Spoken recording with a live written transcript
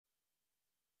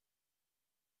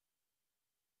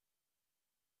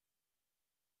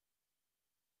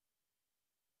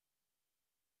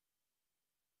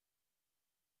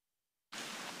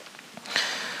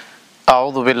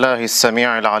أعوذ بالله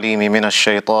السميع العليم من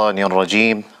الشيطان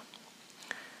الرجيم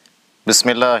بسم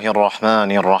الله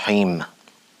الرحمن الرحيم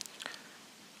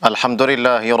الحمد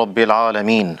لله رب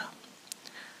العالمين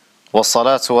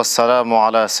والصلاة والسلام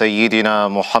على سيدنا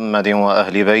محمد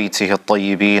وأهل بيته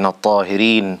الطيبين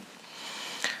الطاهرين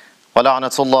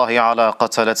ولعنة الله على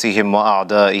قتلتهم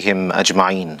وأعدائهم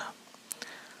أجمعين.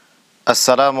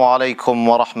 Assalamu alaikum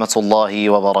wa rahmatullahi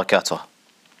wa barakatuh.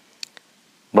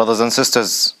 Brothers and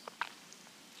sisters,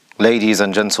 ladies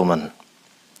and gentlemen,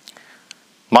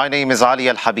 my name is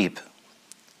𝗦𝗨𝗕𝗦𝗦𝗧𝗜𝗢𝗏,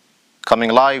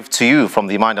 coming live to you from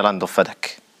the minor land of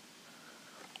Fadak.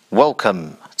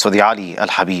 Welcome to the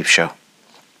𝗦𝗨𝗕𝗦𝗧𝗜𝗢𝗏 show.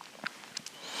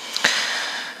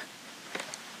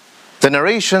 The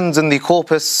narrations in the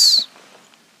corpus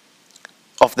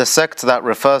of the sect that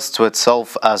refers to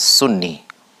itself as Sunni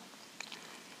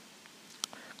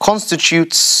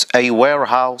constitutes a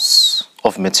warehouse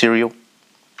of material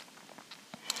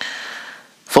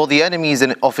for the enemies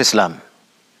of Islam.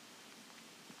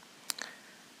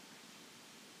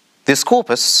 This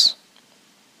corpus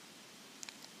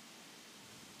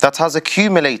that has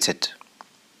accumulated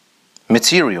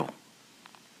material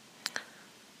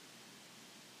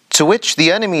to which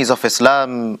the enemies of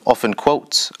Islam often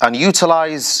quote and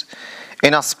utilize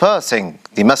in aspersing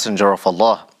the Messenger of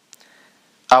Allah,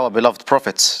 our beloved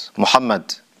Prophet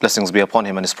Muhammad, blessings be upon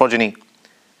him and his progeny,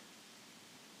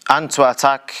 and to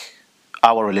attack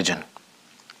our religion.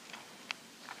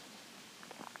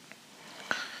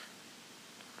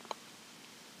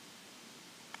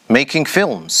 Making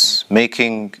films,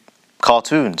 making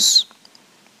cartoons,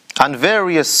 and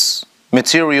various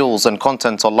materials and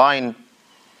content online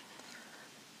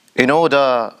in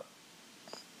order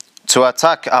to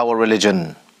attack our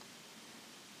religion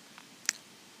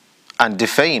and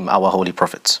defame our holy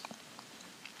prophet.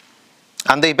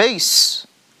 And they base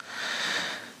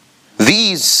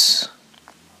these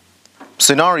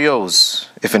scenarios,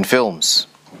 if in films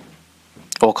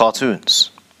or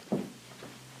cartoons,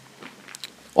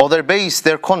 or they base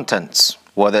their contents,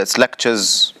 whether it's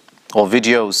lectures or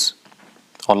videos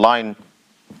online,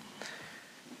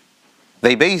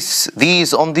 they base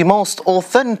these on the most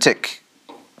authentic,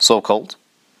 so-called,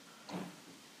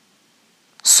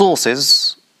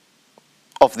 sources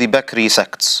of the Bakri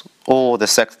sects, or the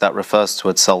sect that refers to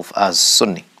itself as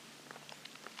Sunni.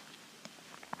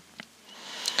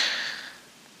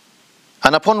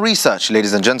 And upon research,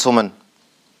 ladies and gentlemen,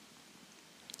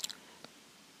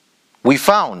 we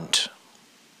found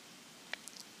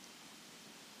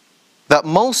that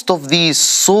most of these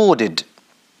sordid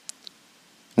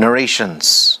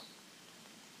narrations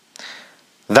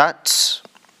that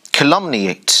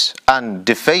calumniate and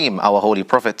defame our holy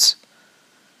prophet,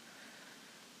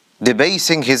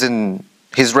 debasing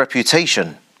his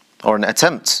reputation, or an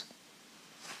attempt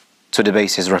to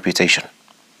debase his reputation,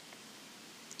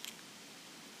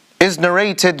 is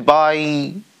narrated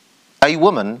by a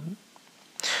woman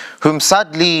whom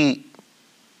sadly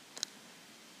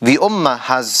the ummah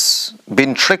has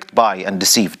been tricked by and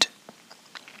deceived.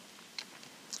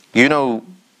 You know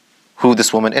who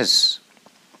this woman is.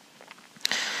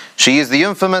 She is the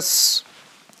infamous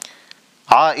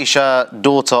Aisha,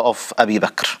 daughter of Abu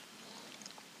Bakr.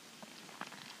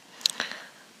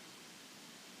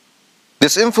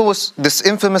 This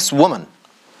infamous woman,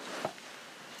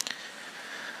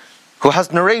 who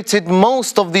has narrated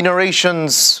most of the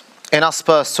narrations in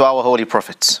asperse to our holy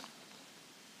prophet.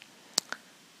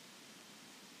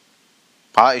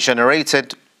 Aisha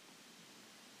narrated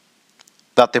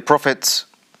that the prophet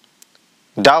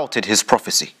doubted his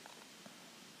prophecy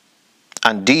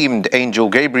and deemed angel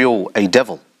Gabriel a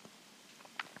devil.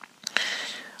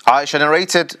 Aisha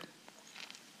narrated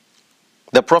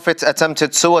the prophet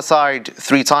attempted suicide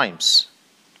 3 times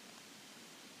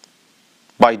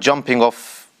by jumping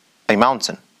off a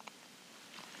mountain.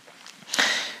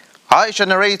 Aisha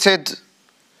narrated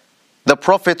the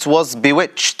prophet was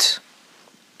bewitched.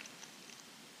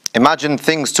 Imagine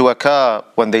things to occur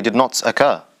when they did not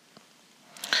occur.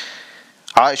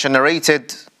 Aisha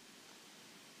narrated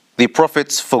the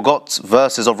prophet forgot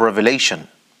verses of revelation,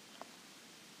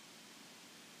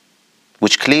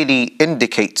 which clearly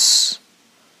indicates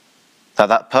that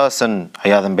that person,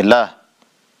 iyadhan billah,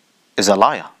 is a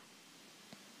liar.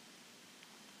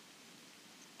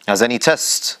 As any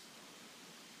test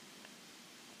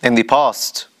in the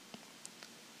past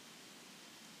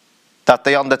that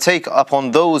they undertake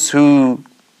upon those who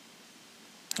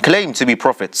claim to be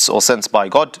prophets or sent by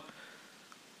God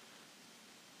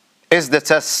is the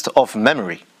test of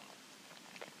memory,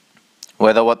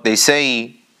 whether what they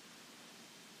say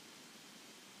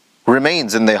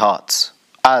remains in their hearts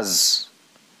as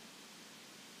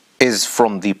is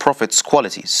from the Prophet's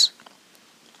qualities.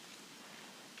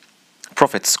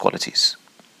 Prophet's qualities.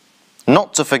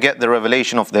 Not to forget the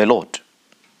revelation of their Lord.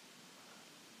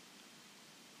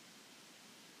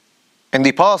 In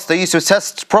the past, they used to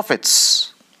test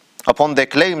prophets upon their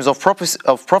claims of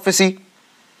prophecy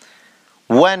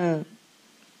when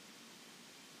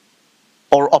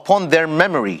or upon their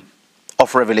memory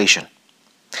of revelation.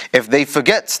 If they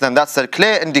forget, then that's a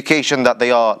clear indication that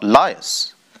they are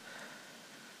liars.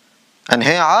 And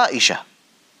here Aisha,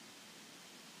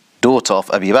 daughter of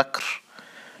Abu Bakr,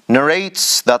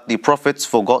 narrates that the Prophet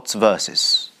forgot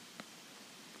verses.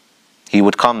 He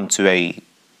would come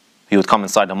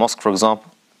inside a mosque, for example,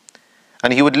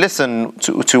 and he would listen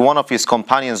to one of his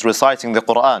companions reciting the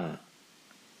Quran.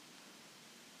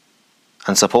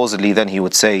 And supposedly then he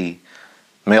would say,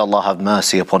 "May Allah have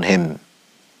mercy upon him.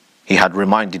 He had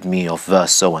reminded me of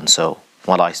verse so and so,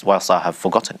 whilst I have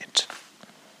forgotten it."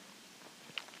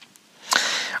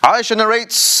 Aisha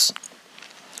narrates,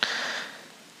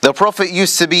 "The Prophet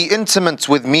used to be intimate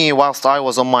with me whilst I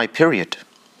was on my period."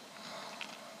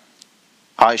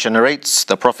 Aisha narrates,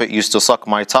 "The Prophet used to suck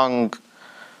my tongue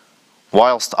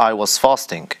whilst I was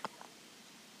fasting."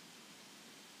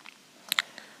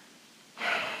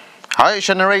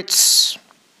 Aisha narrates,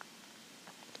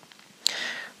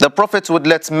 "The Prophet would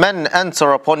let men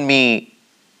enter upon me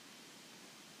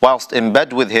whilst in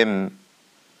bed with him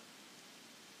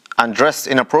and dressed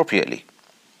inappropriately."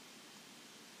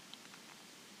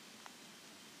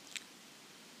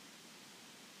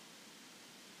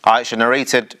 Aisha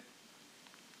narrated,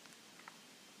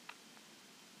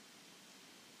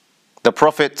 "The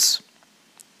Prophet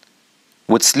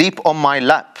would sleep on my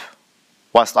lap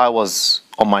whilst I was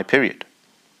on my period."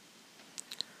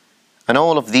 And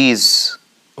all of these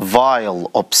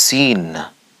vile, obscene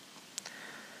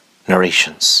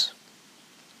narrations,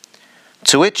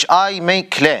 to which I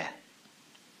make clear,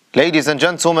 ladies and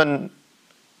gentlemen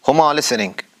whom are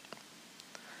listening,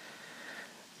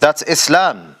 that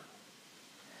Islam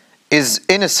is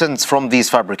innocent from these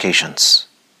fabrications.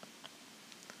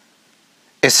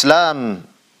 Islam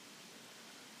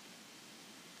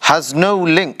has no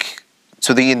link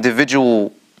to the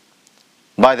individual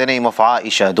by the name of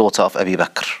Aisha, daughter of Abu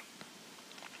Bakr.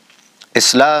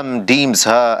 Islam deems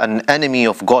her an enemy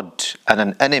of God and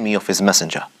an enemy of His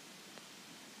Messenger.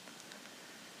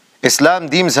 Islam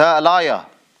deems her a liar.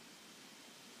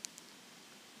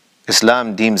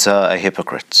 Islam deems her a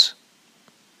hypocrite.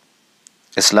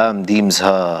 Islam deems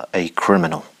her a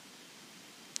criminal.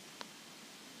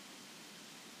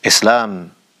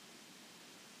 Islam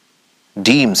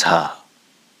deems her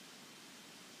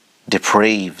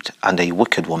depraved and a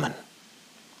wicked woman.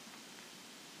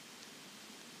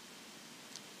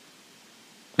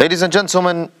 Ladies and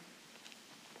gentlemen,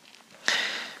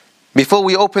 before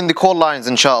we open the call lines,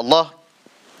 inshallah,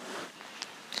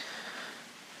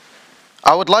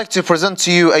 I would like to present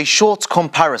to you a short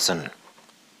comparison.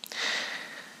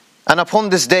 And upon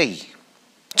this day,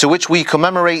 to which we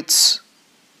commemorate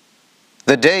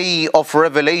the day of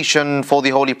revelation for the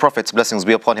Holy Prophet, blessings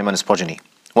be upon him and his progeny,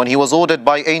 when he was ordered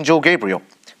by Angel Gabriel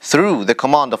through the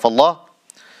command of Allah,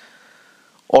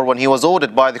 or when he was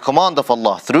ordered by the command of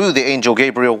Allah through the Angel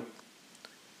Gabriel,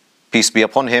 peace be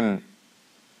upon him,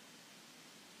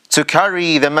 to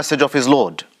carry the message of his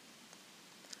Lord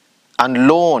and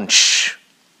launch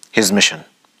his mission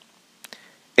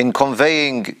in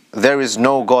conveying there is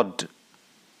no God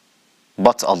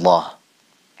but Allah,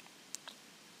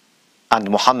 and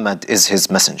Muhammad is his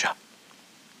messenger.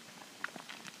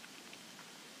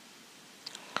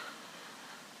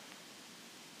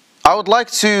 I would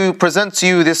like to present to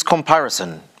you this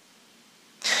comparison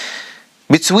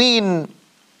between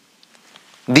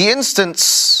the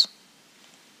instance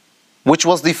which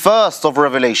was the first of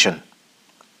revelation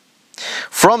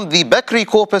from the Bakri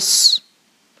corpus,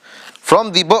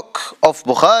 from the book of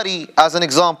Bukhari as an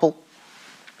example,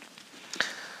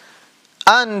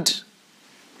 and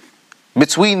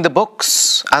between the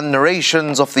books and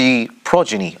narrations of the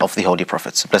progeny of the Holy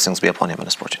Prophets, blessings be upon him and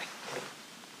his progeny.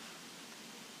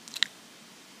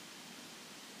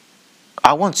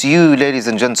 I want you, ladies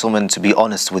and gentlemen, to be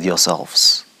honest with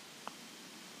yourselves.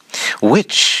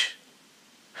 Which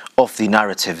of the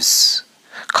narratives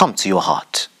come to your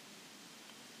heart?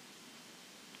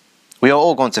 We are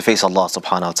all going to face Allah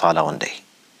subhanahu wa ta'ala one day.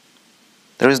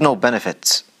 There is no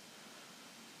benefit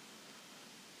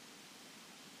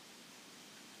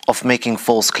of making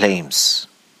false claims.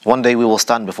 One day we will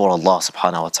stand before Allah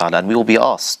subhanahu wa ta'ala and we will be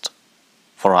asked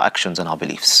for our actions and our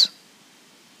beliefs.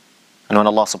 And when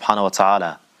Allah subhanahu wa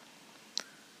ta'ala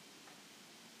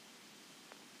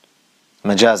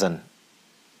majazan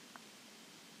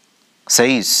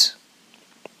says,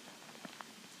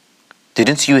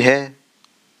 didn't you hear?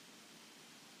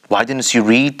 Why didn't you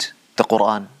read the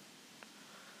Quran?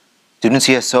 Didn't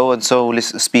you hear so and so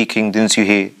speaking? Didn't you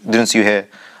hear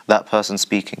that person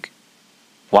speaking?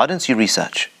 Why didn't you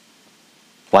research?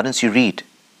 Why didn't you read?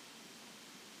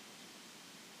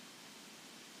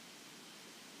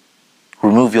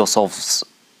 Remove yourselves,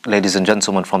 ladies and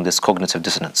gentlemen, from this cognitive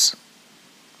dissonance.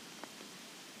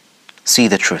 See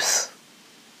the truth.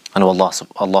 And Allah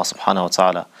subhanahu wa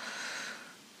ta'ala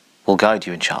will guide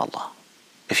you, inshaAllah,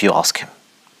 if you ask Him.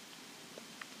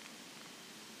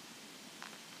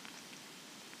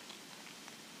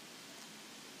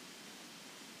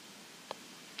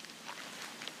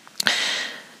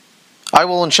 I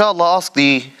will, inshaAllah, ask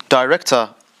the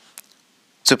director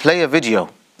to play a video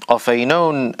of a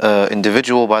known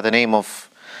individual by the name of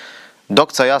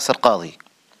Dr. Yaser Qadhi.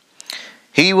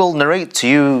 He will narrate to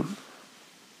you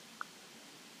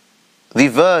the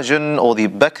version, or the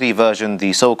Bakri version,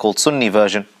 the so-called Sunni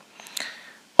version,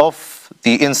 of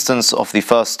the instance of the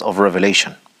first of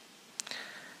revelation.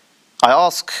 I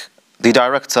ask the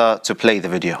director to play the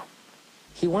video.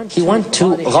 He went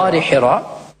to Ghar Hira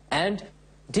and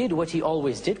did what he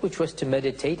always did, which was to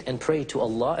meditate and pray to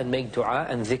Allah and make dua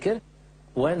and dhikr,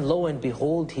 when lo and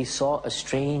behold he saw a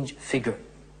strange figure.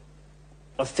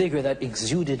 A figure that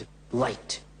exuded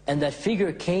light. And that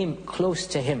figure came close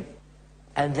to him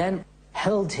and then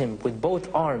held him with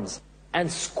both arms and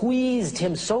squeezed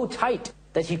him so tight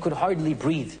that he could hardly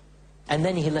breathe. And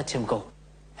then he let him go.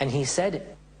 And he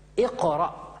said,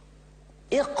 "Iqra,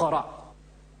 Iqra,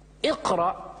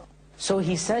 Iqra." So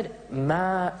he said,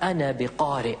 "Ma ana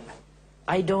biqari."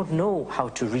 I don't know how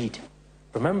to read.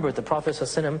 Remember, the Prophet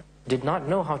ﷺ did not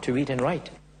know how to read and write.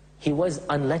 He was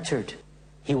unlettered.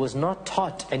 He was not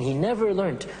taught, and he never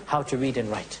learned how to read and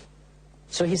write.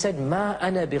 So he said, "Ma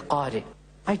ana biqari."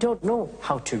 I don't know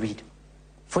how to read.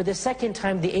 For the second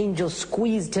time, the angel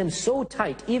squeezed him so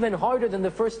tight, even harder than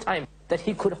the first time, that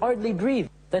he could hardly breathe.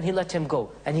 Then he let him go.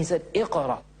 And he said,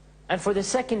 "Iqra." And for the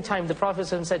second time, the Prophet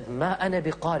ﷺ said, "Ma ana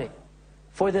biqari."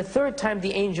 For the third time,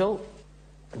 the angel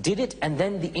did it, and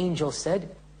then the angel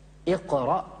said,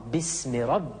 "Iqra bismi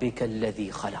rabbika alladhi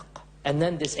khalaq." And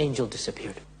then this angel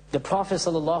disappeared. The Prophet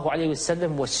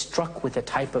ﷺ was struck with a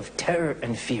type of terror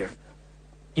and fear.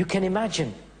 You can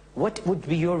imagine, what would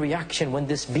be your reaction when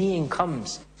this being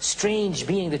comes, strange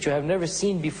being that you have never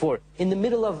seen before, in the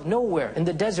middle of nowhere, in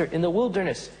the desert, in the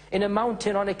wilderness, in a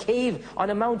mountain, on a cave, on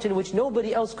a mountain which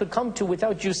nobody else could come to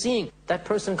without you seeing that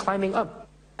person climbing up.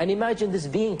 And imagine this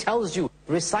being tells you,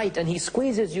 recite, and he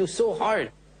squeezes you so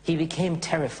hard. He became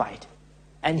terrified.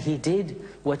 And he did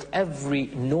what every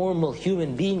normal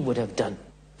human being would have done.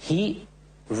 He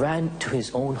ran to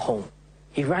his own home.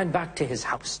 He ran back to his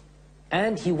house.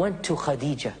 And he went to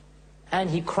Khadija.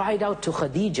 And he cried out to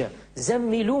Khadija,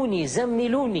 "Zammiluni,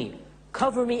 zammiluni,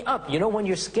 cover me up." You know, when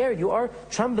you're scared, you are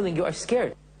trembling, you are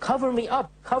scared. "Cover me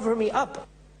up, cover me up."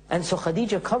 And so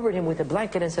Khadija covered him with a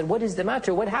blanket and said, "What is the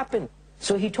matter? What happened?"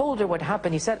 So he told her what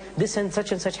happened. He said, "This and such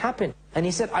happened." And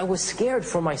he said, "I was scared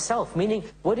for myself." Meaning,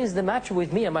 what is the matter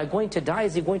with me? Am I going to die?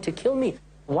 Is he going to kill me?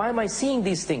 Why am I seeing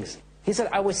these things? He said,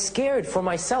 "I was scared for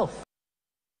myself."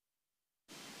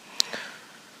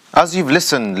 As you've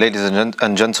listened, ladies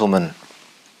and gentlemen,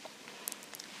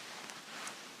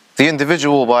 the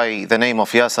individual by the name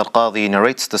of Yaser Qadhi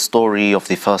narrates the story of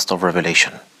the first of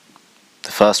revelation.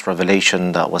 The first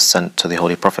revelation that was sent to the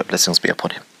Holy Prophet, blessings be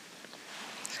upon him.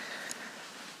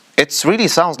 It really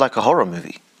sounds like a horror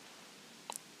movie.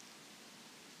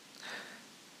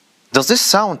 Does this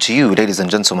sound to you, ladies and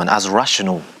gentlemen, as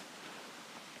rational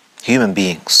human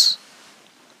beings?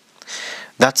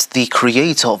 That's the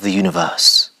creator of the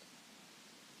universe.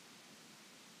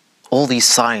 All these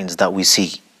signs that we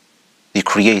see, the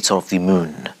creator of the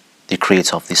moon, the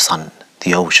creator of the sun,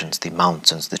 the oceans, the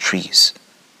mountains, the trees,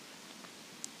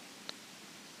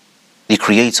 the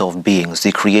creator of beings,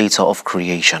 the creator of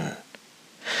creation,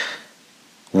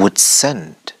 would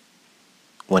send,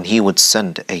 when he would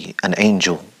send an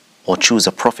angel or choose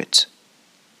a prophet,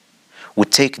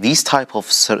 would take these type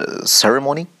of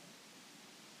ceremonial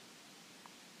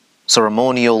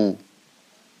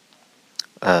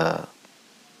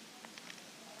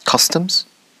customs.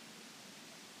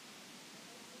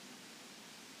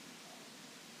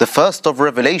 The first of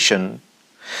revelation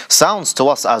sounds to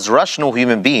us as rational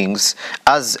human beings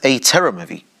as a terror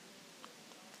movie.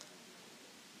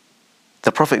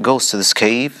 The Prophet goes to this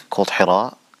cave called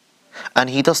Hira and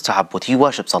he does ta'abbud, he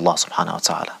worships Allah subhanahu wa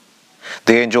ta'ala.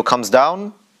 The angel comes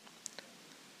down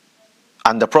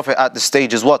and the Prophet at this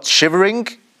stage is what? Shivering,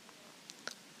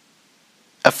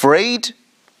 afraid.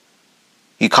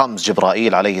 he comes,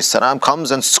 Jibreel alayhi salam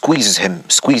comes and squeezes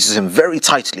him very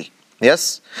tightly.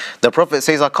 Yes? The Prophet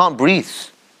says, I can't breathe.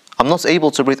 I'm not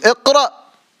able to breathe. Iqra!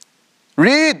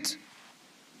 Read!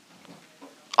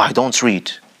 I don't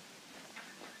read.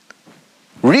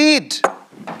 Read!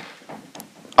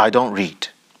 I don't read.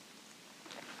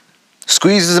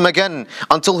 Squeezes him again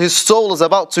until his soul is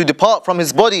about to depart from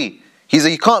his body.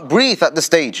 He can't breathe at this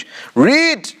stage.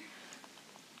 Read!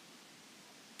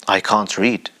 I can't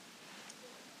read.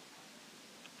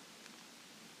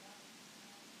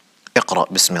 اقرأ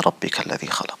باسم ربك الذي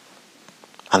خلق.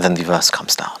 And then the verse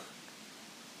comes down.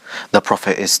 The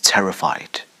Prophet is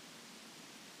terrified.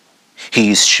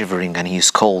 He is shivering and he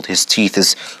is cold. His teeth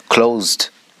is closed,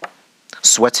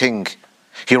 sweating.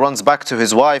 He runs back to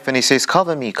his wife and he says,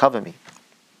 cover me, cover me.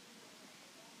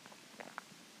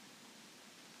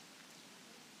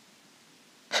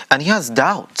 And he has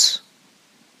doubt.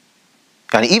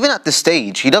 And even at this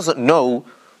stage, he doesn't know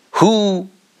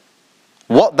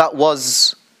what that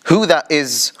was, who that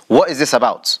is, what is this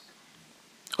about.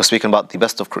 We're speaking about the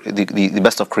best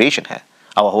of creation here,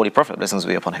 our Holy Prophet, blessings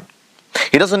be upon him.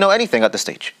 He doesn't know anything at this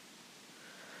stage.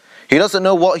 He doesn't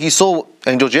know what he saw.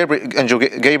 Angel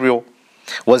Gabriel,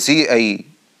 was he a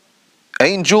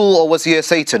angel or was he a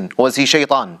Satan? Or was he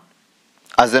shaitan?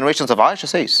 As the narrations of Aisha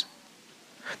says.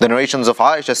 The narrations of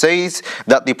Aisha says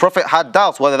that the Prophet had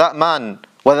doubts whether that man,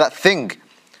 whether that thing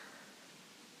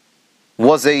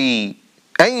was a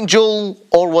angel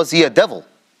or was he a devil.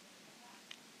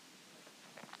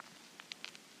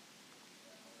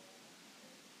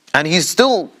 And he's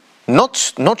still not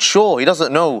sure. He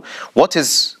doesn't know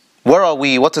where are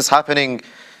we, what is happening.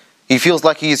 He feels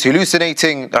like he is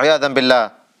hallucinating. a'yadhan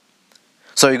billah.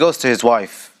 So he goes to his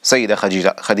wife, Sayyida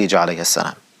Khadija alayhi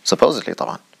salam. Supposedly,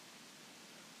 طبعا.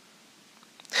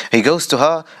 He goes to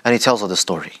her and he tells her the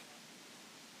story.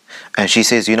 And she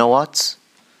says, you know what?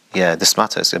 Yeah, this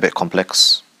matter is a bit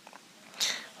complex.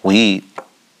 We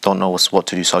don't know what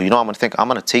to do. So you know what I'm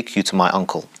going to take you to my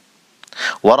uncle.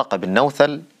 ورقة bin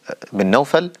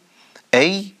Nawfal,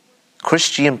 a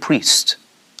Christian priest.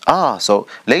 So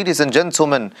ladies and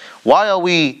gentlemen, why are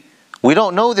we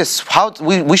don't know this.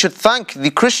 We should thank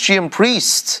the Christian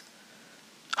priest.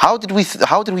 How did we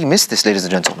miss this, ladies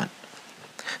and gentlemen?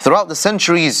 Throughout the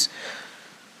centuries,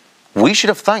 we should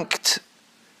have thanked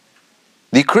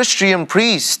the Christian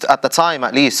priest at the time,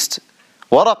 at least,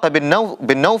 Waraqah bin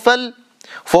Nawfal,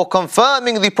 for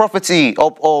confirming the prophecy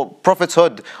or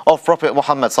prophethood of Prophet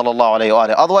Muhammad sallallahu alaihi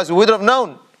wasallam. Otherwise, we would have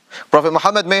known. Prophet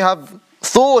Muhammad may have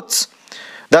thought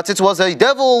that it was a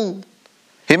devil.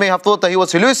 He may have thought that he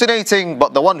was hallucinating,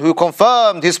 but the one who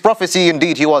confirmed his prophecy,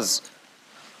 indeed, he was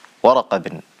Waraqah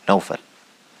bin Nawfal.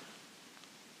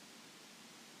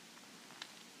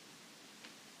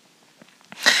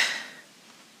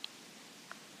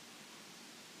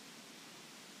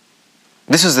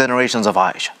 This is the narrations of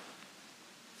Aisha.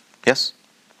 Yes?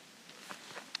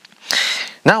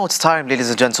 Now it's time, ladies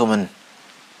and gentlemen,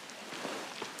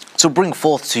 to bring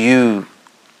forth to you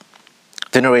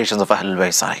the narrations of Ahlul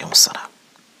Bayt alayhim salam.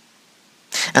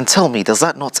 And tell me, does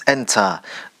that not enter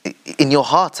in your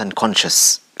heart and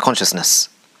consciousness?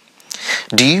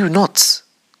 Do you not?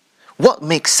 What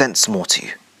makes sense more to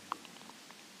you?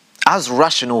 As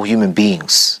rational human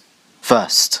beings,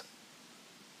 first.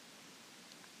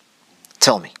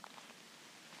 Tell me.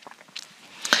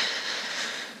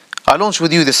 I launch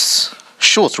with you this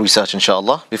short research,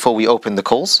 inshallah, before we open the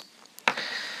calls.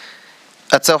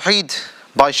 At-Tawheed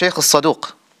by Shaykh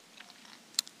al-Saduq,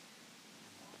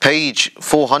 page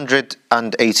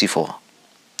 484.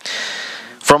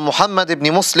 From Muhammad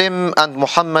ibn Muslim and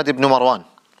Muhammad ibn Marwan.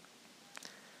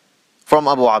 From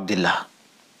Abu Abdullah,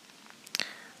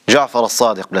 Ja'far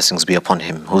al-Sadiq, blessings be upon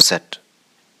him, who said,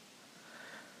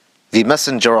 the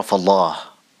Messenger of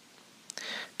Allah,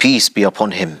 peace be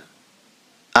upon him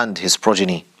and his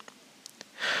progeny,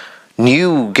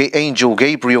 knew Angel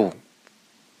Gabriel,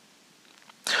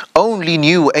 only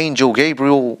knew Angel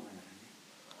Gabriel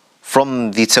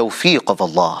from the tawfiq of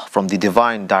Allah, from the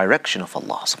divine direction of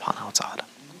Allah subhanahu wa ta'ala.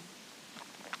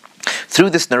 Through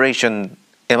this narration,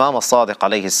 Imam al-Sadiq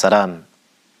alayhi salam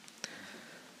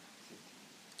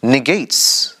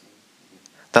negates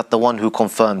that the one who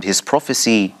confirmed his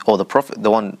prophecy, or the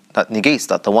one that negates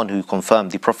that the one who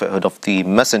confirmed the prophethood of the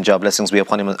messenger, blessings be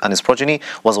upon him and his progeny,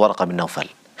 was Waraqah bin Nawfal.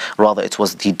 Rather, it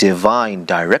was the divine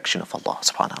direction of Allah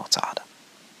subhanahu wa ta'ala.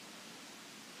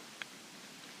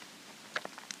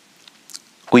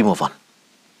 We move on.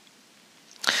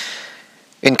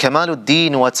 In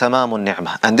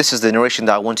𝗦𝗨𝗕𝗦𝗖𝗥𝗓𝗔𝗧𝗜𝗢𝗡, and this is the narration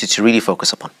that I want you to really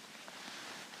focus upon.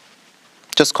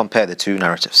 Just compare the two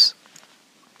narratives.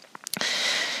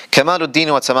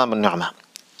 𝗦𝗨𝗕𝗦𝗡𝗦.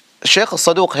 Shaykh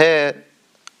al-Saduq here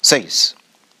says,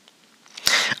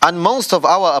 and most of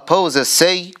our opposers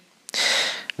say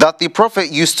that the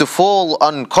Prophet used to fall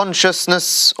unconscious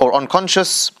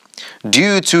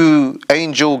due to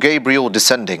angel Gabriel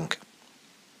descending.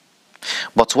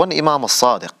 But when Imam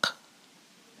al-Sadiq,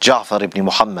 Ja'far ibn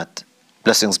Muhammad,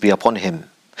 blessings be upon him,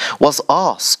 was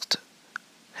asked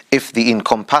if the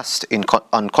encompassed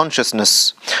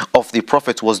unconsciousness of the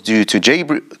Prophet was due to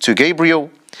Gabriel,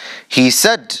 he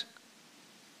said,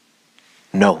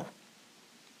 no.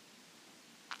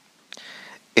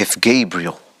 If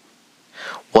Gabriel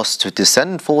was to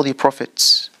descend for the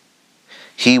Prophet,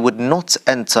 he would not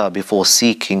enter before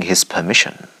seeking his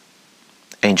permission.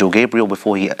 Angel Gabriel,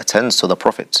 before he attends to the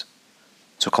Prophet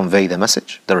to convey the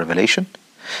message, the revelation,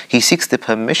 he seeks the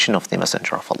permission of the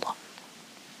Messenger of Allah.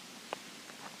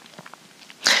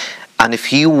 And if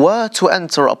he were to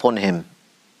enter upon him,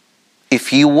 if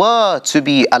he were to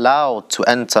be allowed to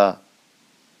enter,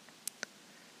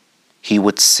 he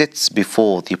would sit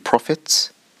before the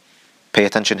Prophet, pay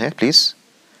attention here please,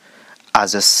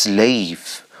 as a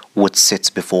slave would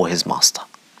sit before his master.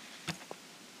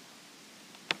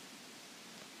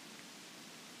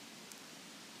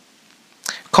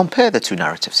 Compare the two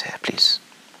narratives here please.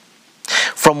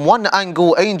 From one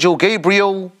angle, Angel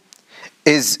Gabriel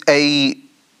is a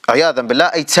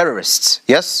terrorist,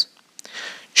 yes?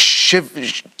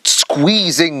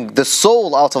 Squeezing the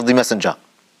soul out of the messenger.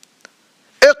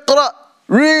 Iqra,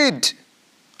 read.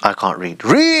 I can't read.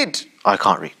 Read. I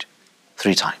can't read.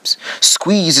 3 times.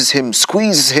 Squeezes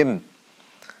him.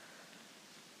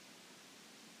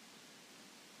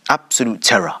 Absolute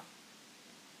terror.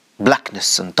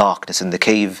 Blackness and darkness in the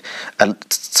cave, and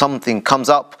something comes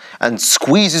up and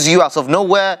squeezes you out of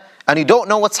nowhere, and you don't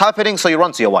know what's happening, so you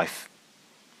run to your wife.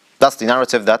 That's the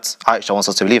narrative that Aisha wants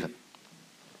us to believe in.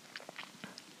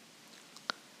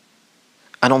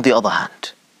 And on the other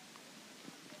hand,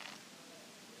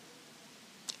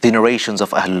 the narrations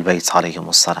of Ahlul Bayt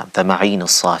alayhimus salam, the ma'in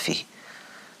al-safi,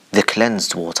 the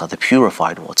cleansed water, the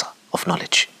purified water of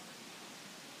knowledge.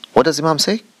 What does Imam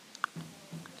say?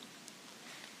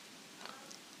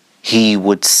 He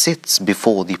would sit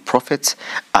before the Prophet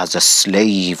as a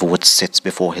slave would sit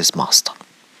before his master.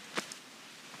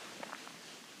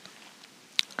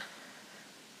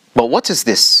 But what is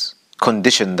this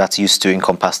condition that used to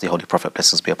encompass the Holy Prophet,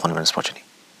 blessings be upon him and his progeny?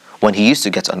 When he used to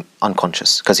get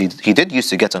unconscious, because he did used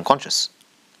to get unconscious.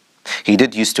 He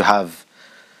did used to have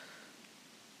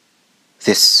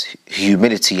this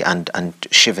humility and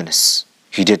shiverness.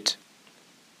 He did.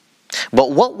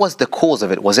 But what was the cause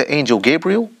of it? Was it Angel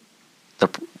Gabriel? The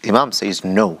Imam says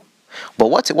no. But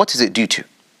what is it due to?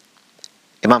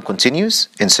 Imam continues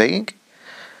in saying,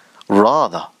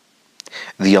 rather,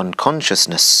 the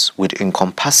unconsciousness would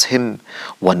encompass him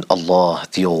when Allah,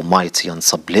 the Almighty and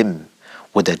Sublime,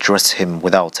 would address him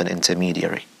without an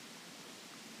intermediary.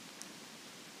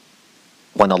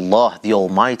 When Allah, the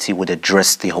Almighty, would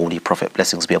address the Holy Prophet,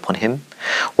 blessings be upon him,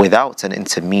 without an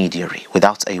intermediary,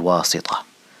 without a wasita,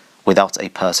 without a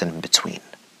person in between.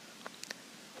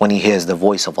 When he hears the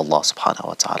voice of Allah subhanahu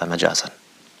wa ta'ala majazan,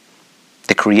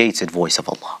 the created voice of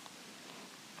Allah.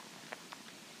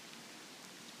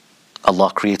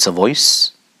 Allah creates a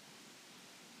voice,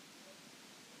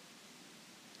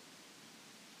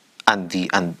 and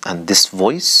this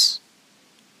voice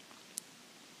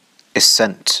is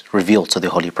sent, revealed to the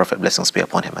Holy Prophet, blessings be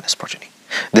upon him and his progeny.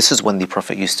 This is when the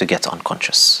Prophet used to get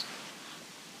unconscious.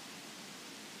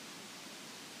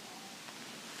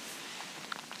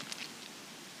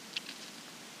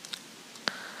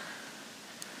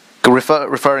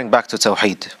 Referring back to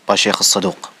Tawheed by Shaykh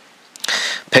al-Saduq,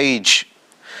 page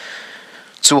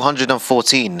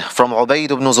 214, from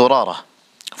Ubayd ibn Zurara,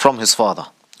 from his father,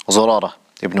 Zurara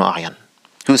ibn A'yan,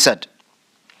 who said,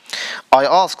 I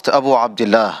asked Abu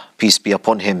Abdullah, peace be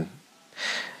upon him,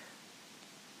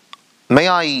 may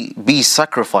I be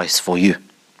sacrificed for you?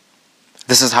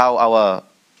 This is how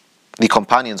the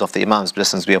companions of the Imams,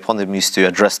 blessings be upon them, used to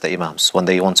address the Imams when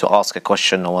they want to ask a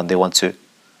question or when they want to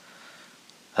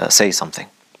say something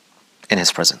in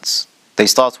his presence. They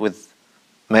start with,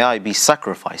 may I be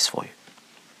sacrificed for you?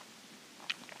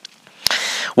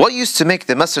 What used to make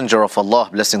the Messenger of Allah,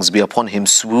 blessings be upon him,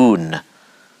 swoon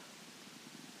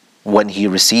when he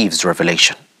receives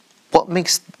revelation? What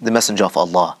makes the Messenger of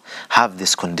Allah have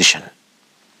this condition?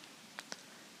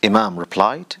 Imam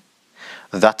replied,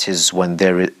 that is when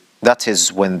there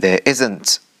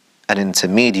isn't an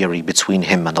intermediary between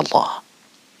him and Allah.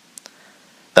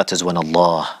 That is when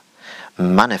Allah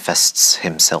manifests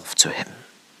himself to him.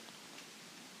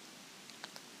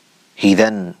 He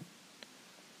then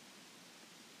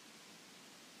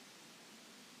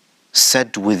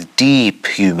said with deep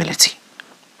humility.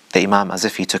 The Imam, as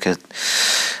if he took a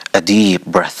deep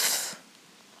breath,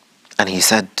 and he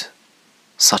said,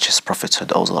 such is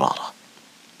prophethood, O Zurara.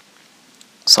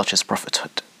 Such is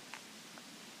prophethood.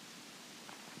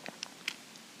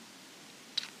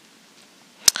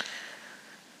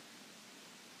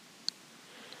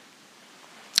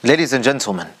 Ladies and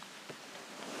gentlemen,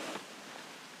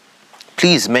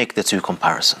 please make the two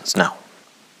comparisons now.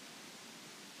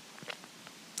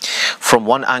 From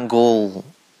one angle,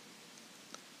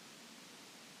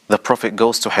 the Prophet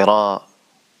goes to Hira.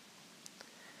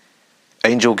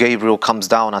 Angel Gabriel comes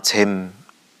down at him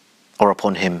or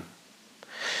upon him,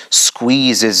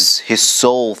 squeezes his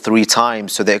soul 3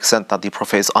 times to the extent that the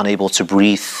Prophet is unable to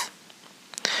breathe.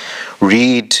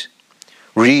 Read.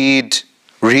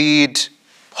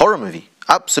 Horror movie,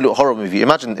 absolute horror movie.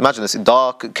 Imagine this: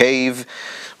 dark cave.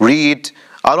 Read.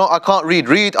 I can't read.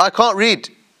 Read. I can't read.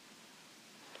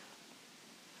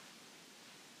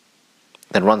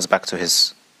 Then runs back to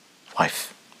his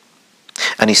wife,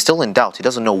 and he's still in doubt. He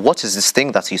doesn't know what is this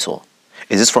thing that he saw.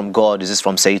 Is this from God? Is this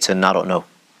from Satan? I don't know.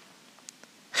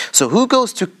 So who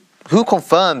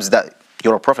confirms that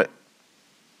you're a prophet?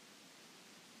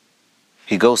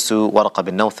 He goes to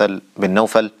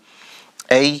𝗦𝗨𝗕𝗦𝗬𝗓,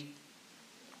 a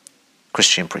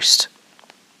Christian priest.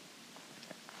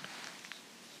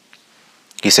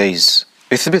 He says,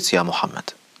 "Ithbit ya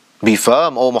Muhammad." Be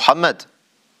firm, O Muhammad.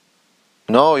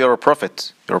 No, you're a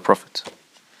prophet. You're a prophet.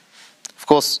 Of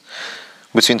course,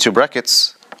 between 2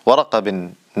 brackets, Waraqah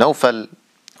bin Nawfal,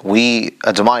 we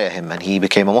admire him and he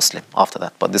became a Muslim after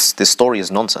that. But this story is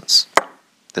nonsense.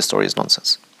 This story is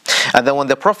nonsense. And then when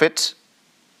the Prophet,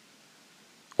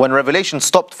 when revelation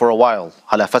stopped for a while,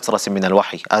 على فترة من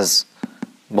الوحي, as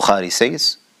Bukhari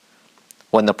says,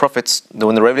 when the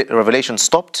revelation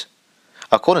stopped,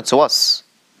 according to us,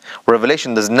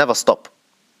 revelation does never stop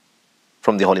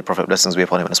from the Holy Prophet, blessings be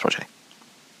upon him and his progeny.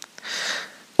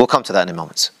 We'll come to that in a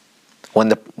moment.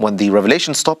 When the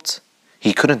revelation stopped,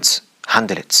 he couldn't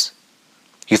handle it.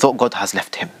 He thought God has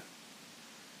left him.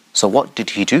 So what did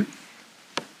he do?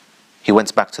 He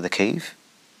went back to the cave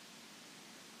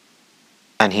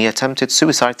and he attempted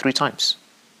suicide 3 times.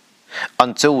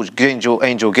 Until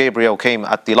Angel Gabriel came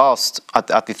at the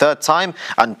 3rd time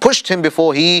and pushed him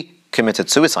before he committed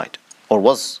suicide, or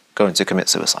was going to commit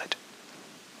suicide.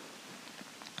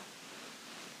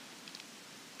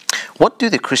 What do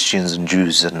the Christians and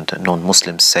Jews and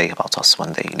non-Muslims say about us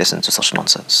when they listen to such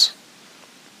nonsense?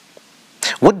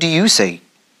 What do you say?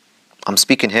 I'm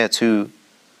speaking here to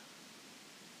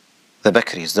the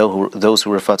Bakris, those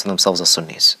who refer to themselves as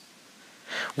Sunnis.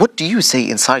 What do you say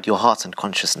inside your heart and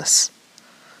consciousness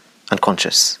and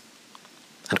conscience?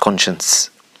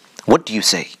 What do you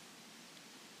say?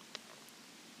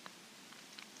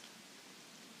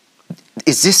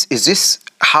 Is this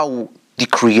how the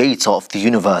Creator of the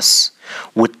universe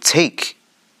would take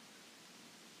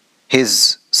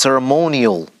his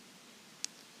ceremonial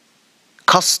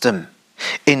custom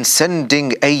in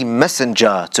sending a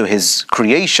messenger to his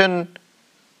creation?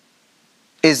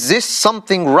 Is this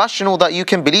something rational that you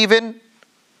can believe in?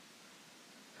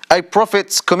 A prophet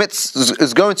is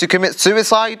going to commit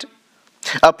suicide?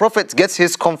 A prophet gets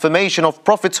his confirmation of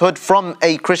prophethood from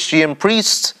a Christian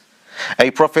priest?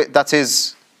 A prophet that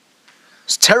is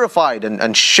terrified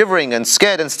and shivering and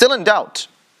scared and still in doubt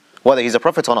whether he's a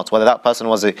prophet or not, whether that person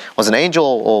was an angel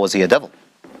or was he a devil?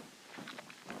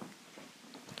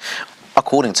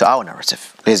 According to our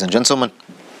narrative, ladies and gentlemen,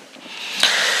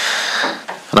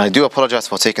 and I do apologize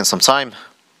for taking some time.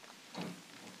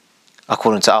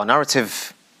 According to our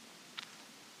narrative,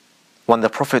 when the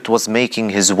Prophet was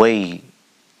making his way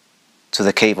to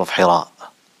the cave of Hira,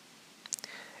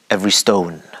 every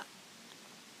stone,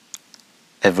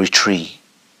 every tree,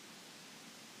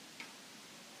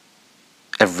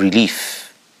 every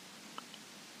leaf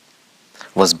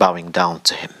was bowing down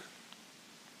to him.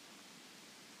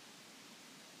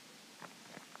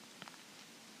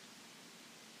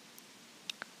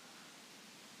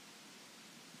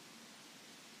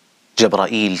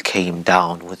 Jibreel came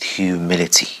down with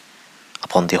humility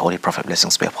upon the Holy Prophet,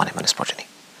 blessings be upon him and his progeny,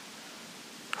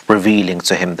 revealing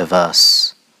to him the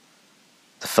first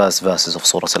verses of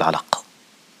Surah Al-Alaq.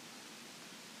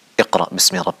 اقرأ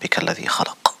باسم ربك الذي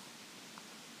خلق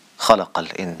خلق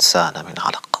الإنسان من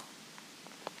علق.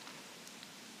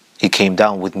 He came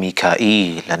down with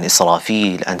Mikael and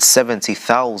Israfil and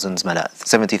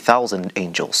 70,000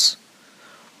 angels,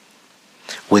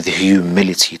 with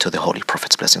humility to the Holy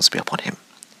Prophet, blessings be upon him,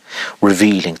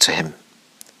 revealing to him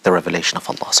the revelation of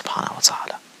Allah subhanahu wa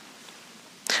ta'ala.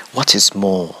 What is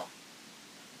more?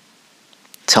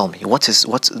 Tell me,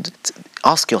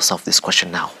 ask yourself this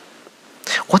question now.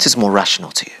 What is more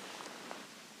rational to you?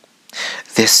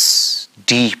 This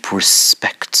deep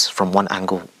respect from one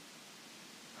angle,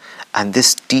 and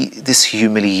this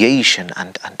humiliation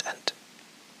and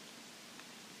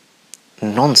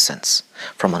nonsense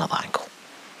from another angle.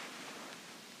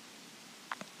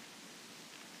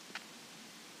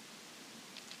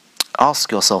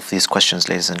 Ask yourself these questions,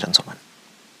 ladies and gentlemen.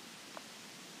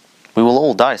 We will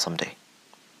all die someday.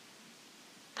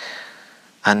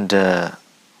 And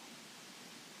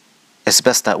it's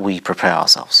best that we prepare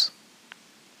ourselves.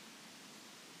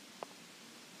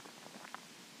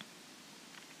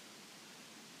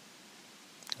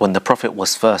 When the Prophet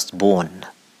was first born,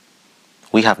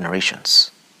 we have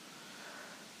narrations.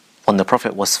 When the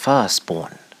Prophet was first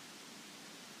born,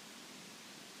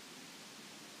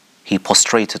 he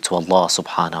prostrated to Allah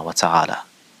subhanahu wa ta'ala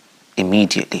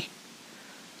immediately,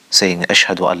 saying,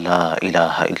 "Ashhadu an la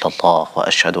ilaha illallah wa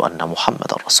ashhadu anna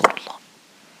Muhammadan Rasulullah."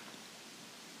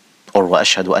 Or, "Wa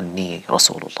ashhadu anni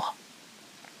Rasulullah."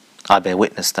 I bear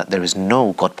witness that there is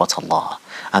no God but Allah,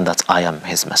 and that I am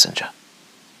His messenger.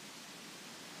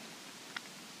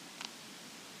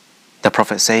 The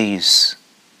Prophet says,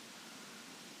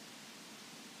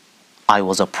 "I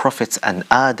was a prophet and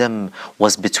Adam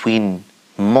was between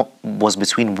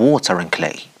water and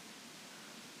clay."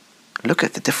 Look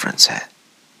at the difference here.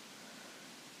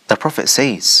 The Prophet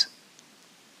says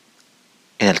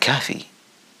in al-Kahfi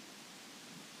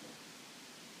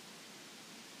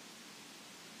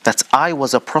that I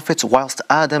was a prophet whilst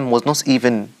Adam was not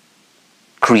even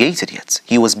created yet.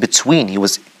 He was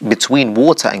between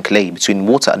water and clay, between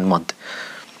water and mud.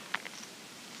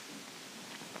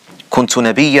 كنت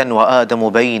نبيا وآدم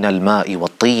بين الماء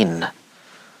والطين.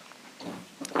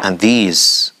 And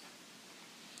these,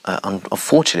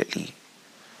 unfortunately,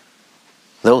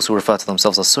 those who refer to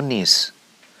themselves as Sunnis,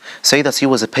 say that he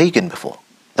was a pagan before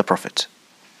the Prophet.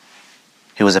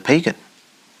 He was a pagan.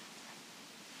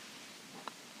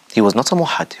 He was not a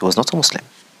muwahhid, he was not a Muslim.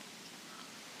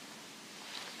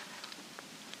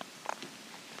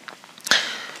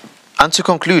 And to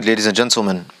conclude, ladies and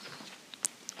gentlemen,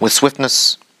 with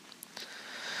swiftness,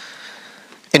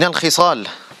 in al-Khisal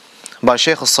by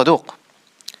Shaykh al-Saduq,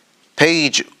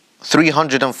 page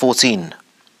 314,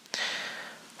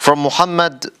 from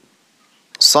Muhammad,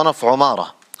 son of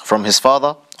Umarah, from his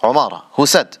father Umarah, who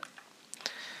said,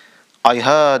 "I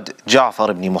heard Ja'far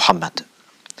ibn Muhammad,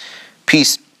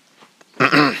 peace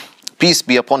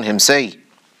be upon him, say,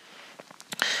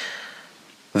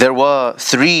 there were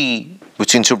three,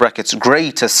 between two brackets,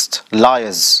 greatest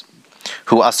liars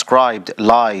who ascribed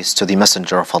lies to the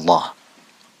Messenger of Allah."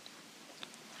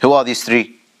 Who are these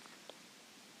three?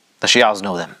 The Shi'as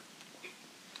know them.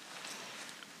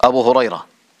 Abu Hurairah,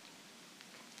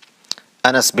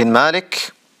 Anas bin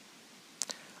Malik,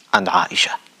 and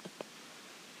Aisha.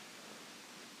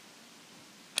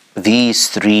 These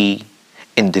three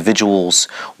individuals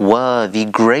were the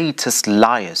greatest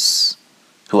liars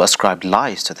who ascribed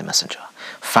lies to the Messenger,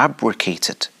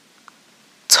 fabricated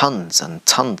tons and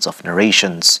tons of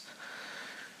narrations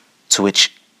to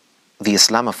which the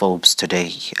Islamophobes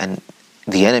today and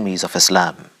the enemies of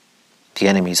Islam, the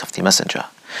enemies of the Messenger,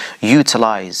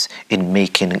 utilize in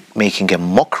making a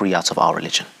mockery out of our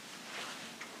religion.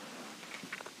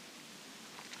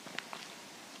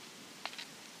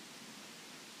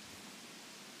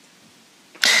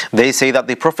 They say that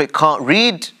the Prophet can't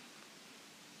read.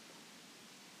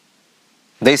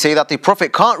 They say that the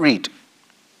Prophet can't read.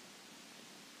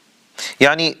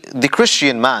 Yani, the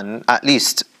Christian man, at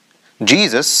least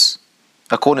Jesus,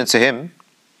 according to him,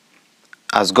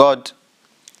 as God,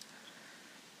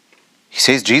 he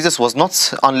says Jesus was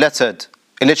not unlettered,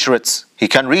 illiterate. He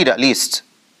can read at least.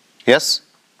 Yes?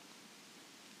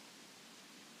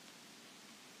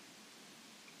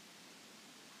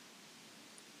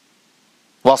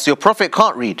 Whilst your Prophet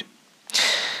can't read.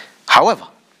 However,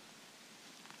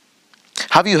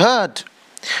 have you heard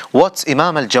what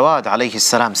Imam al-Jawad alayhi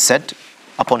salam said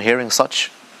upon hearing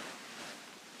such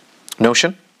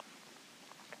notion?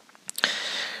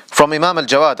 From Imam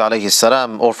al-Jawad alayhi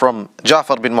salam, or from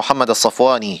Ja'far bin Muhammad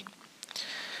al-Safwani,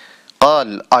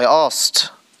 قال, I asked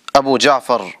Abu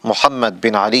Ja'far Muhammad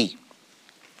bin Ali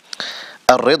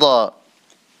al-Rida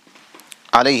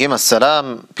alayhim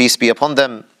as-salam, peace be upon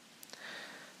them.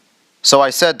 So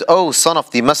I said, O son of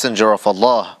the Messenger of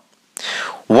Allah,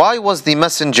 why was the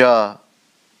Messenger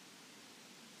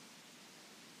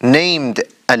named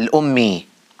al-Ummi?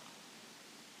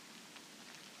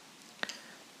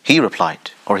 He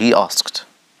replied, or he asked,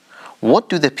 what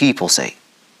do the people say?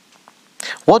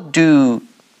 What do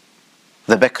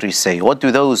the Bakris say? What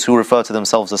do those who refer to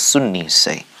themselves as Sunnis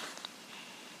say?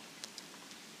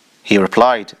 He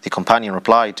replied, the companion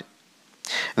replied,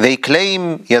 they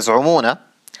claim, يزعمون,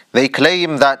 they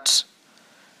claim that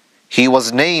he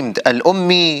was named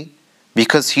al-Ummi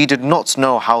because he did not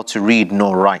know how to read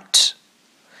nor write.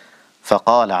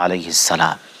 فقال عليه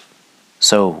السلام.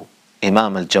 So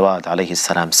Imam al-Jawad alayhi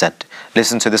salam said,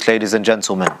 listen to this, ladies and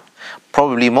gentlemen.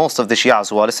 Probably most of the Shias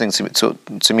who are listening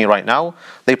to me right now,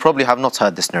 they probably have not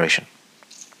heard this narration.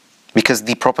 Because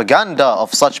the propaganda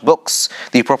of such books,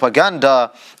 the propaganda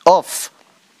of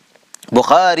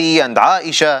Bukhari and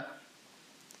Aisha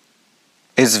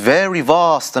is very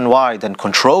vast and wide and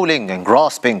controlling and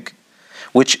grasping,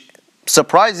 which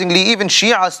surprisingly even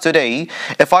Shias today,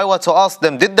 if I were to ask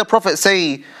them, did the Prophet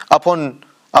say upon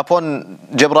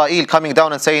Jibreel coming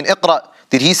down and saying Iqra,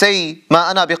 did he say Ma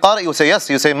ana biqari? You say yes,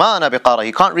 you say Ma ana biqari.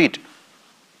 He can't read.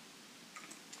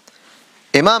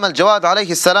 Imam al-Jawad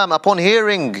alayhi salam, upon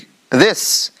hearing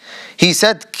this, he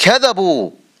said,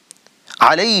 كذبوا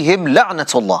عليهم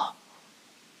لعنة الله.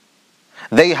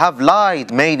 They have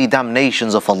lied, may the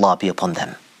damnations of Allah be upon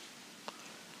them.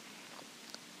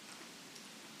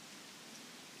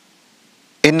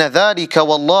 إن ذلك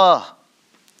والله,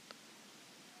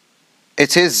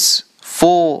 it is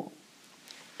for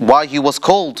why he was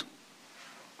called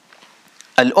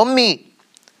al-Ummi.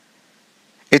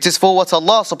 It is for what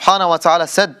Allah subhanahu wa ta'ala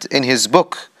said in his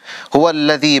book, هو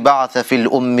الذي بعث في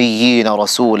الأميين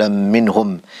رسولا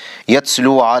منهم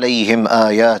يتلو عليهم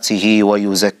آياته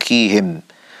ويزكيهم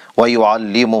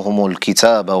ويعلمهم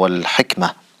الكتاب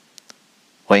والحكمة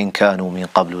وإن كانوا من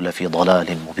قبل لفي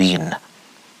ضلال مبين.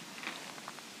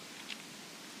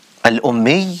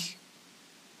 Al-Ummi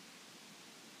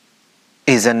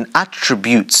is an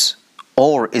attribute,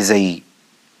 or is an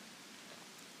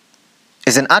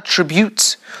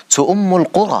attribute to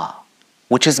al-Qura,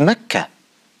 which is Mecca.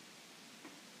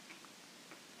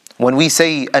 When we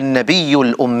say al-Nabiyyu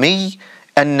al-Ummi,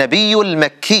 al-Nabiyyu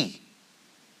al-Makki,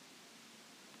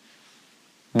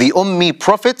 the Ummi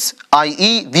prophet,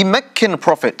 i.e. the Meccan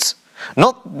prophet.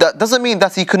 That doesn't mean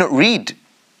that he couldn't read.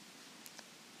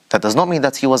 That does not mean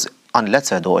that he was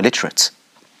unlettered or illiterate.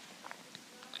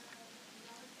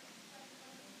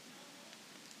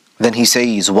 Then he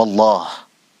says, Wallah.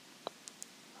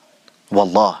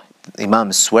 Wallah. The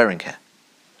Imam is swearing here.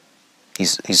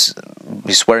 He's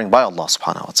swearing by Allah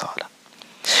subhanahu wa ta'ala.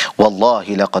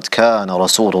 Wallahi laqad kana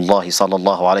Rasulullah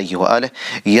sallallahu alayhi wa alihi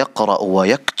yaqra'u wa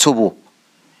yaktubu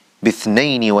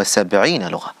ب72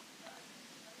 لغة.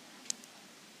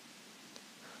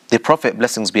 The Prophet,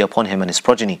 blessings be upon him and his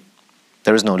progeny,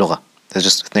 there is no lugha, there's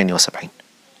just 72.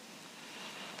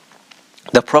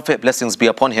 The Prophet, blessings be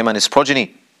upon him and his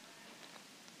progeny,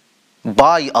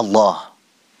 by Allah,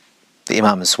 the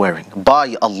Imam is swearing,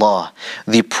 by Allah,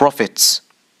 the prophets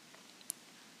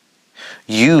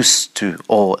used to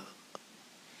or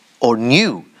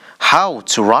knew how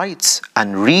to write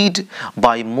and read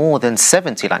by more than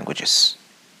 70 languages.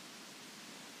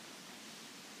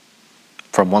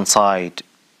 From one side,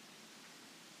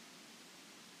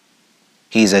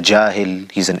 he's a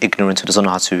jahil, he's an ignorant who doesn't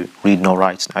know how to read nor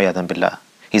write. Ayadan billah.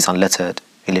 He's unlettered,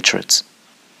 illiterate.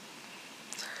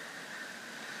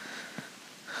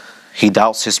 He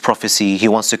doubts his prophecy. He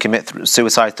wants to commit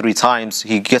suicide 3 times.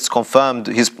 He gets confirmed,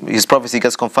 his prophecy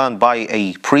gets confirmed by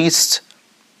a priest.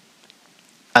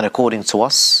 And according to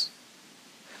us,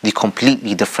 the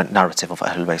completely different narrative of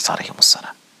Ahlul Bayt alayhimus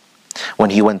salam.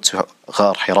 When he went to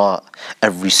𝗙,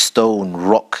 every stone,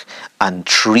 rock and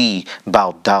tree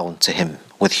bowed down to him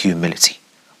with humility.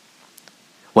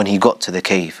 When he got to the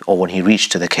cave, or when he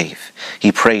reached to the cave,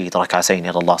 he prayed rak'atayn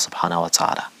at Allah subhanahu wa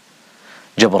ta'ala.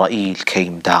 Jibreel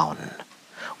came down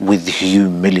with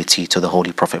humility to the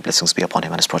Holy Prophet, blessings be upon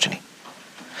him and his progeny.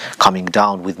 Coming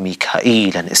down with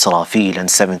Mikael and Israfil and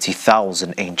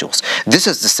 70,000 angels. This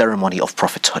is the ceremony of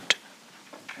prophethood.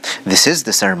 This is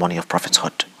the ceremony of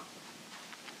prophethood.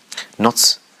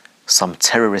 Not some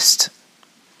terrorist,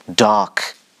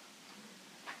 dark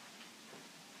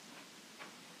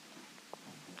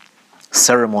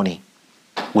ceremony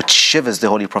which shivers the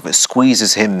Holy Prophet,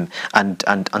 squeezes him and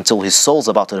until his soul's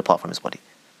about to depart from his body.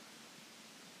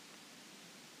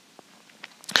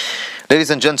 Ladies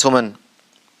and gentlemen,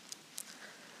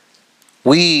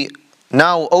 we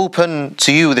now open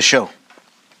to you the show,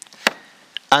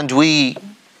 and we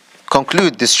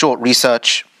conclude this short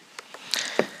research.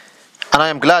 And I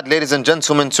am glad, ladies and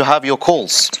gentlemen, to have your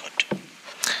calls.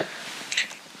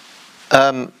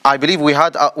 I believe we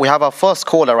have our first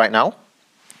caller right now.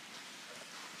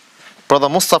 Brother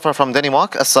Mustafa from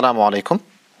Denmark. Assalamu alaikum.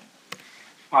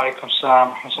 Wa alaikum assalam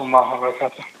wa rahmatullahi wa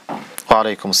barakatuh. Wa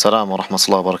alaikum assalam wa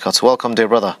rahmatullahi wa barakatuh. Welcome, dear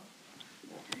brother.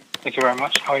 Thank you very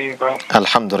much. How are you, bro?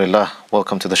 Alhamdulillah.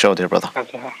 Welcome to the show, dear brother. Glad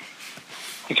to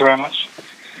Thank you very much.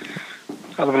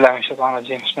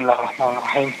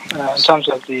 𝗙𝗢𝗪𝗧𝗜𝗢𝗙𝗧𝗜𝗢𝗙. In terms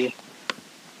of the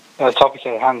topic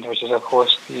at hand, which is of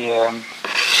course the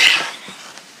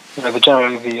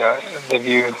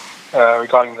view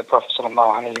regarding the Prophet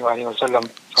ﷺ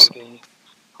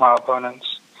from our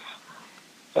opponents.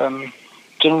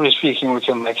 Generally speaking, we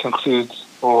can conclude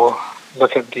or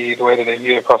look at the way that they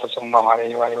view the Prophet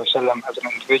ﷺ as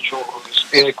an individual who is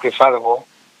physically fallible,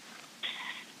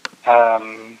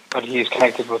 but he is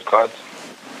connected with God.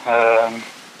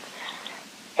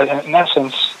 In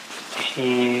essence,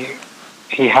 he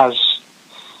has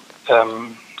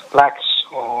lacks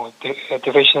or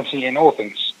deficiency in all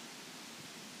things.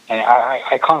 And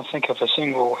I can't think of a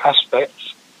single aspect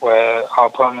where our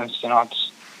opponents do not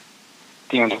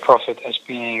deem the Prophet as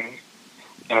being,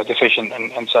 deficient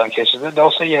in certain cases.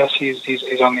 They'll say yes,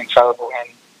 he's only infallible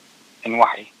in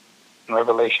wahy, in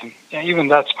revelation. Yeah, even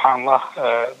that,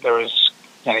 subhanAllah, there is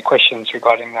questions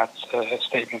regarding that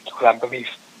statement or that belief,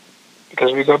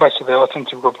 because we go back to the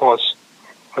authentic reports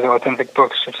or the authentic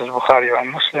books such as Bukhari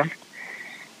and Muslim.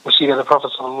 We see that the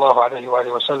Prophet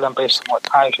ﷺ, based on what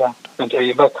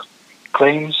𝗧𝗨𝗥𝗡𝗦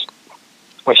claims,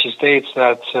 where she states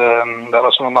that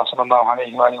Rasulullah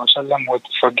ﷺ would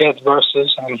forget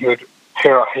verses and he would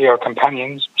hear her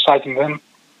companions reciting them,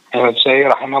 and he would say,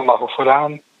 رحم الله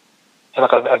فلان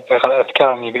لقد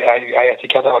أذكرني بآية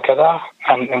كذا وكذا.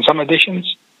 And in some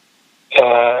editions,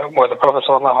 where the Prophet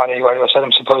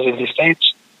ﷺ supposedly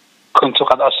states, كنت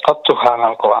قد أسقطتها من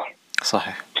القرآن.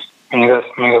 صحيح. Meaning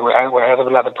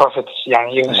that the Prophet,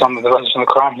 even some of the verses in the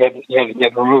Quran, he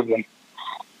had removed them.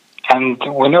 And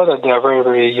we know that they are very,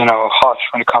 very, harsh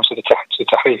when it comes to the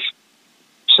tahrif.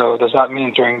 So does that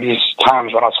mean during these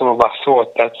times when Rasulullah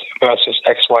thought that verses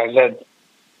X, Y, Z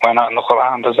were not in the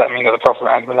Quran, does that mean that the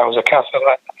Prophet was a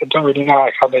kafir? I don't really know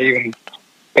how they even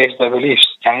base their beliefs.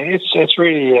 And it's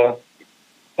really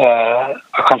a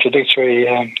contradictory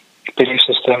belief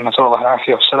system. Nasallallahu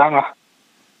alayhi wa sallam.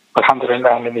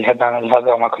 Alhamdulillah, الذي هدانا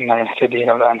لهذا وما كنا نهتدي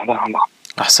لولا أن هدانا الله.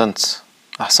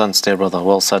 Ahsant, dear brother.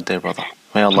 Well said, dear brother.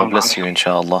 May Allah bless you,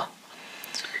 inshallah.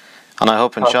 And I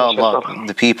hope, inshallah,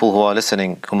 the people whom are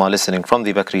listening from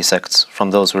the Bakri sects,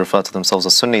 from those who refer to themselves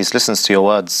as Sunnis, listens to your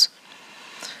words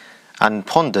and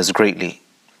ponders greatly.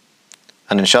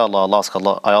 And inshallah,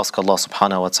 I ask Allah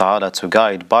subhanahu wa ta'ala to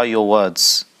guide by your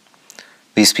words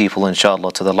these people,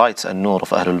 inshallah, to the light and nur of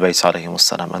Ahlul Bayt alayhim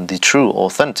as-salam and the true,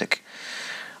 authentic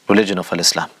religion of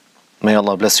al-Islam. May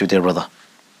Allah bless you, dear brother.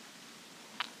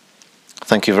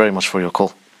 Thank you very much for your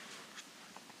call.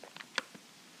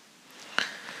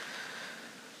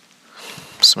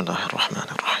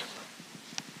 Bismillahirrahmanirrahim.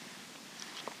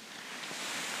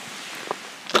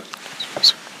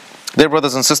 Dear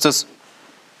brothers and sisters,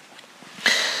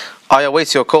 I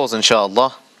await your calls,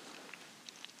 inshallah.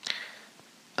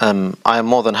 I am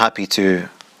more than happy to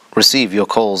receive your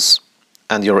calls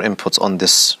and your inputs on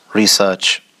this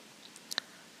research.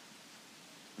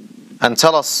 And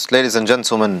tell us, ladies and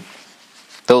gentlemen,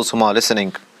 those whom are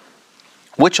listening,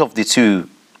 which of the two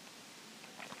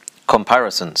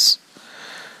comparisons,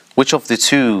 which of the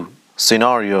two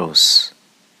scenarios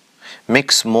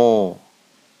makes more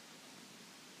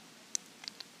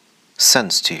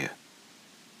sense to you?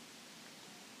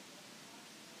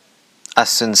 As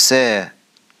sincere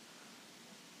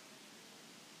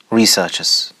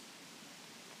researchers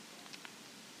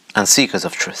and seekers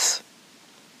of truth,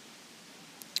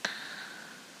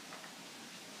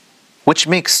 which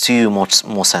makes to you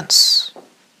more sense?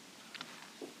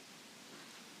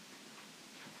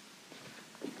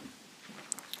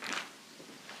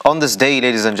 On this day,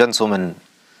 ladies and gentlemen,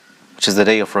 which is the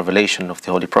day of revelation of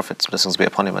the Holy Prophet, blessings be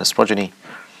upon him and his progeny,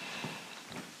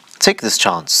 take this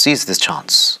chance, seize this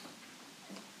chance.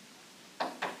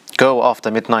 Go after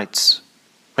midnight,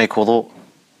 make wudu,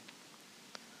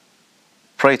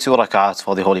 pray 2 rak'at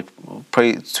for the Holy,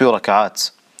 pray 2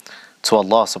 rak'at to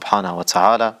Allah subhanahu wa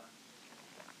ta'ala,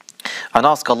 and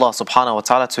ask Allah subhanahu wa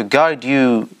ta'ala to guide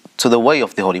you to the way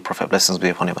of the Holy Prophet, blessings be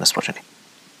upon him and his progeny.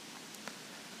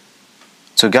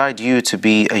 To guide you to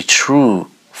be a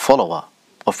true follower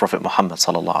of Prophet Muhammad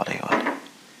sallallahu alayhi wa sallam.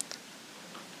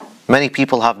 Many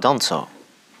people have done so,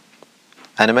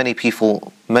 and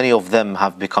many of them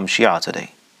have become Shia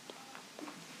today.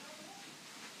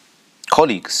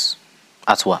 Colleagues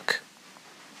at work,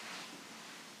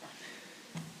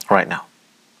 right now,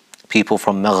 people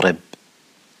from Maghrib,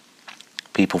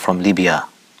 people from Libya,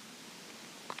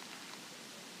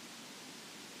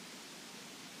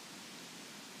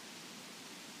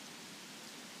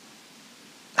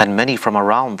 and many from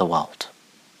around the world,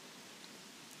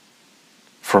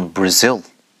 from Brazil,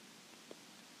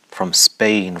 from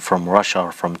Spain, from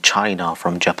Russia, from China,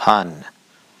 from Japan,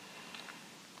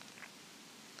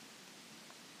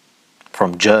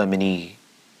 from Germany,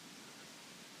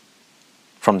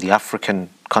 from the African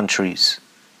countries,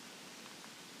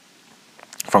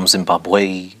 from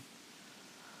Zimbabwe,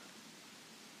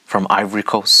 from Ivory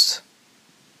Coast,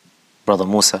 Brother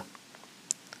Musa,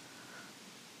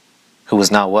 who is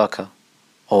now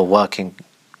working,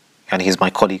 and he's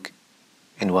my colleague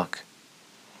in work.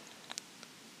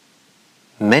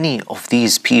 Many of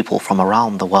these people from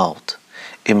around the world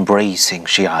embracing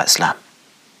Shi'a Islam.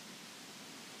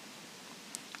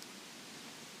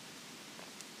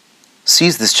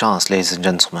 Seize this chance, ladies and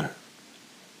gentlemen.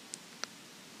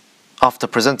 After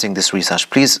presenting this research,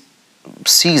 please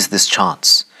seize this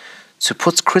chance to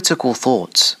put critical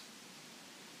thought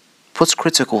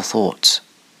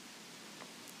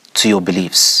to your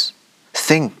beliefs.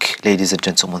 Think, ladies and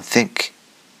gentlemen, think.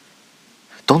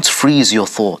 Don't freeze your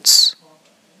thoughts.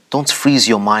 Don't freeze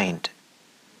your mind.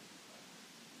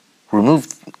 Remove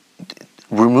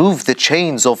the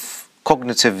chains of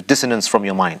cognitive dissonance from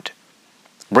your mind.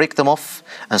 Break them off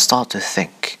and start to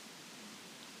think.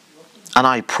 And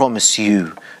I promise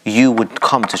you, you would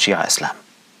come to Shi'a Islam.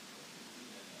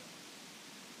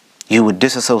 You would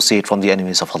disassociate from the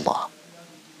enemies of Allah.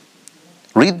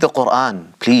 Read the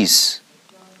Quran, please.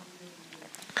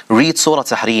 Read Surah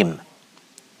Tahrim.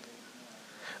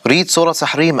 Read Surah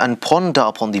Tahrim and ponder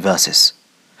upon the verses.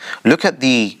 Look at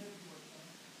the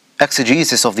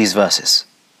exegesis of these verses.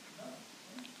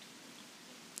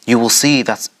 You will see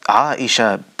that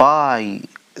Aisha, by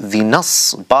the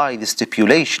nas, by the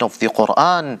stipulation of the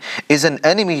Quran, is an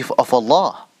enemy of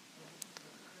Allah.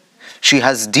 She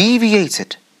has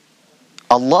deviated.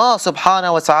 Allah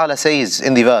subhanahu wa ta'ala says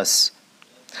in the verse,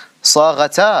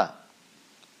 صَاغَتَا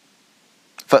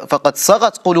فَقَدْ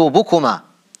صَغَتْ قُلُوبُكُمَا.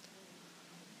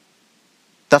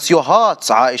 That your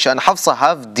hearts, Aisha and Hafsa,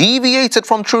 have deviated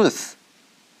from truth.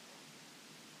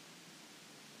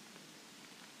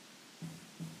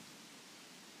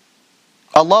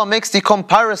 Allah makes the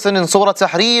comparison in Surah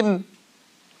Tahrim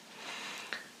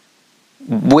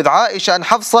with Aisha and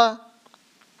Hafsa,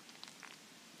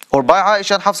 or by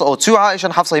Aisha and Hafsa, or to Aisha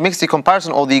and Hafsa. He makes the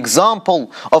comparison or the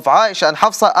example of Aisha and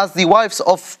Hafsa as the wives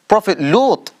of Prophet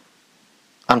Lut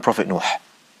and Prophet Nuh.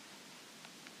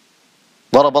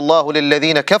 ضرب الله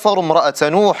للذين كفروا امرأة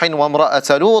نوح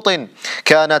وامرأة لوط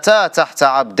كانتا تحت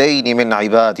عبدين من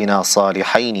عبادنا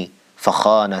صالحين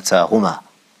فخانتاهما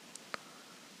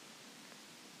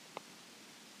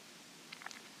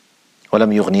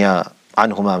ولم يغنيا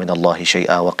عنهما من الله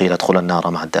شيئا وقيل ادخلا النار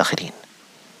مع الداخلين.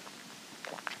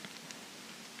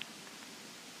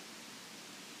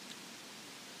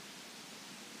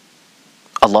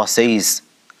 Allah says,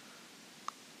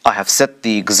 I have set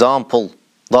the example,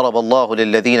 ضرب الله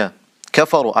للذين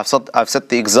كفروا, I've set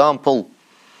the example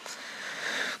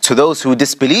to those who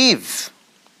disbelieve.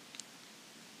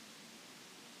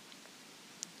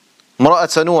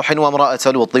 امرأة نوح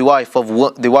وامرأة لوط,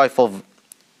 the wife of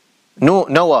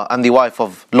Noah and the wife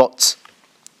of Lot.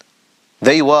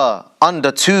 They were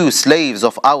under two slaves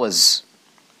of ours,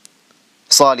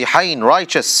 صالحين,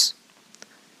 righteous.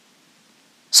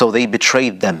 So they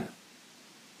betrayed them.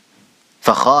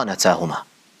 فخانتاهما.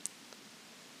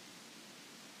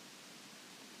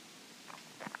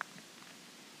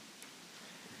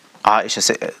 Allah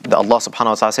subhanahu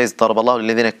wa ta'ala says, ضرب الله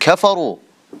للذين كفروا.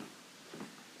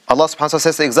 Allah subhanahu wa ta'ala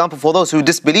says the example for those who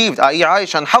disbelieved, i.e.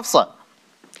 Aisha and Hafsa,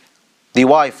 the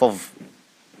wife of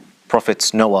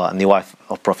Prophet Noah and the wife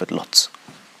of Prophet Lot.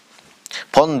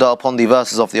 Ponder upon the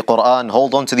verses of the Quran.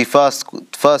 Hold on to the first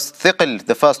thiql,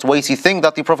 the first weighty thing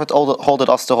that the Prophet ordered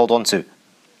us to hold on to.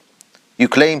 You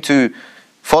claim to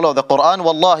follow the Quran.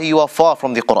 Wallahi, you are far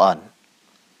from the Quran.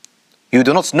 You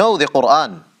do not know the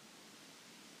Quran.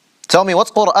 Tell me, what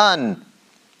Quran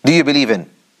do you believe in?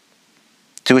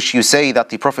 To which you say that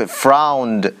the Prophet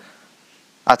frowned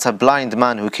at a blind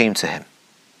man who came to him.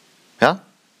 Yeah?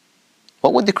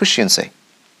 What would the Christians say?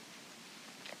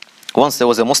 Once there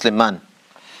was a Muslim man.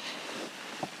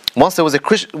 Once there was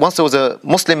a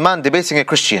Muslim man debating a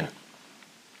Christian.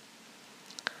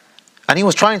 And he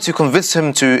was trying to convince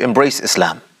him to embrace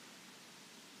Islam.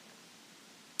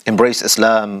 Embrace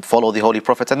Islam, follow the Holy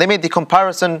Prophet. And they made the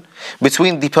comparison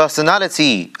between the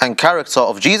personality and character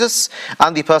of Jesus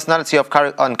and the personality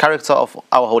and character of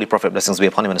our Holy Prophet, blessings be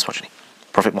upon him and his progeny,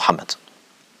 Prophet Muhammad.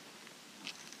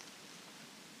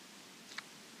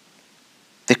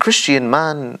 The Christian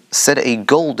man said a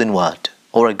golden word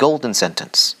or a golden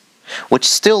sentence, which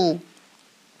still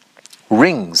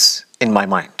rings in my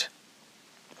mind.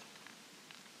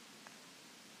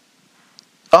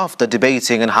 After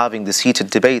debating and having this heated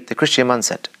debate, the Christian man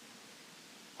said,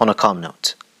 on a calm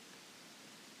note,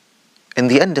 in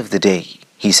the end of the day,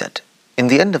 he said, in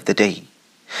the end of the day,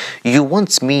 You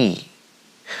want me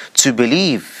to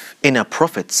believe in a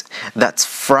prophet that's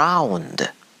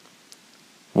frowned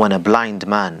when a blind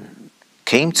man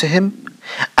came to him,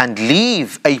 and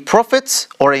leave a prophet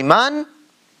or a man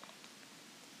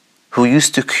who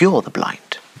used to cure the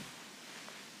blind?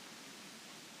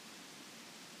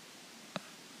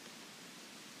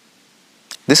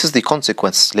 This is the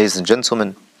consequence, ladies and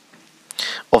gentlemen,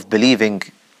 of believing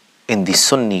in the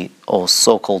Sunni or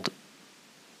so-called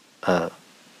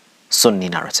Sunni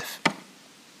narrative.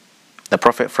 The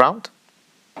Prophet frowned?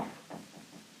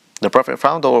 The Prophet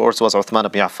frowned, or it was Uthman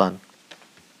ibn Affan?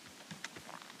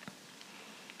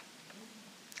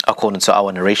 According to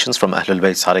our narrations from Ahlul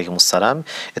Bayt ﷺ,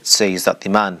 it says that the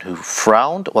man who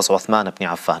frowned was Uthman ibn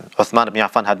Affan. Uthman ibn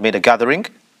Affan had made a gathering,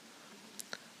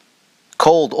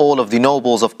 called all of the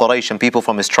nobles of Quraysh and people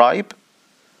from his tribe,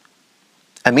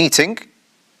 a meeting,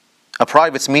 a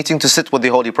private meeting to sit with the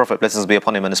Holy Prophet, blessings be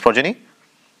upon him, and his progeny.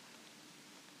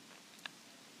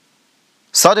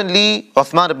 Suddenly,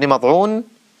 Uthman ibn Mad'un,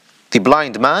 the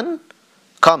blind man,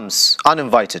 comes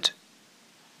uninvited.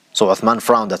 So Uthman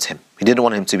frowned at him. He didn't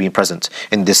want him to be present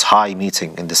in this high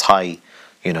meeting, in this high,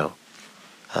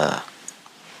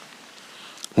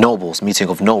 nobles, meeting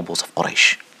of nobles of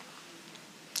Quraysh.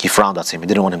 He frowned at him. He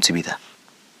didn't want him to be there.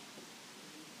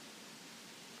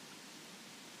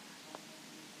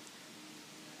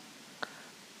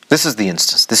 This is the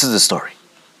instance. This is the story.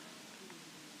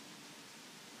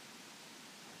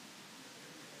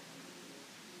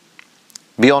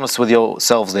 Be honest with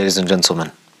yourselves, ladies and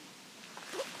gentlemen.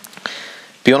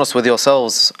 Be honest with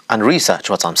yourselves and research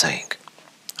what I'm saying.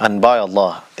 And by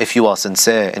Allah, if you are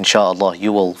sincere, inshallah,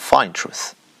 you will find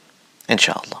truth.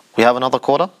 Inshallah. We have another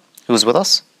caller who's with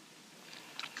us.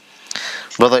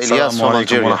 Brother Ilyas from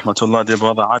Algeria.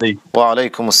 Brother Ali. Wa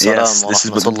alaikum assalam. Yes, this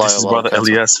is Brother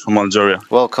Ilyas from Algeria.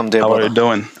 Welcome, dear brother. How are you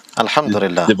doing?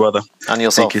 Alhamdulillah. Dear brother. And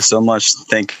yourself? Thank you so much.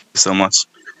 Thank you so much.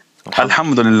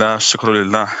 Alhamdulillah,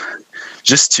 shukrulillah.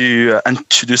 Just to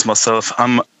introduce myself,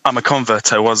 I'm a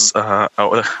convert. I was a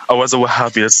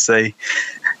Wahhabi, let's say,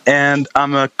 and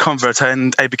I'm a convert,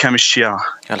 and I became a Shia,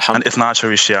 an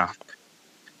𝗦𝗨𝗕𝗦𝗧𝗜𝗢𝗍 Shia,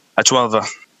 𝗦𝗨𝗣𝗑𝗧𝗜𝗢𝗍.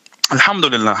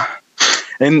 Alhamdulillah.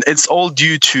 And it's all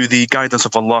due to the guidance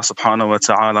of Allah subhanahu wa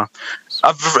ta'ala.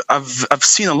 I've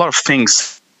seen a lot of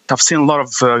things. I've seen a lot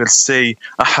of, let's say,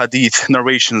 ahadith,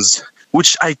 narrations,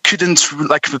 which I couldn't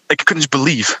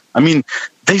believe. I mean,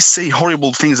 they say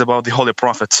horrible things about the Holy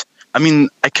Prophet. I mean,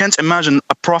 I can't imagine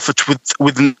a prophet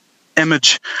with an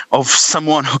image of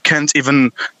someone who can't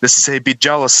even, let's say, be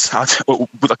jealous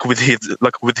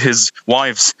with his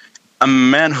wives. A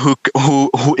man who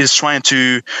is trying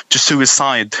to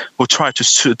suicide, who tried to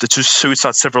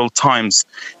suicide several times.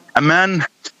 A man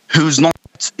who's not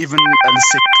even,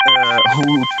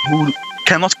 who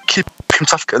cannot keep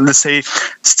himself, let's say,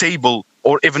 stable,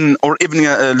 or even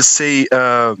let's say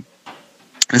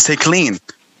clean.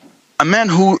 A man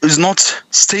who is not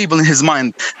stable in his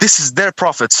mind. This is their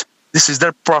prophet. This is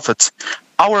their prophet.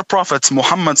 Our prophet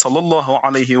Muhammad sallallahu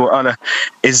alaihi wa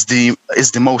is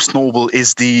the most noble.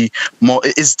 Is the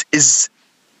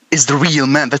real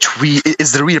man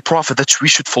is the real prophet that we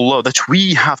should follow. That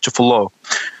we have to follow.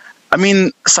 I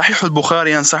mean, Sahih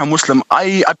al-Bukhari and Sahih Muslim.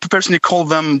 I personally call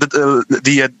them the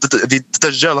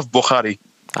Dajjal of Bukhari.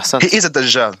 He is a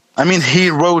Dajjal. I mean, he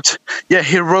wrote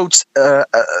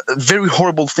very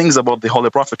horrible things about the Holy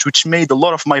Prophet, which made a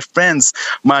lot of my friends,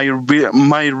 my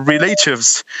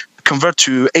relatives, convert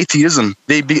to atheism.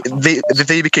 They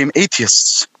became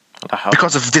atheists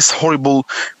because of this horrible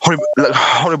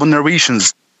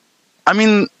narrations. I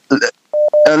mean,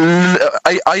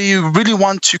 I really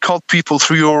want to call people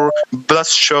through your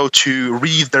blessed show to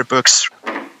read their books.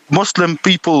 Muslim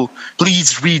people,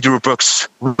 please read your books.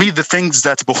 Read the things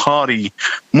that Bukhari,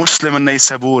 Muslim and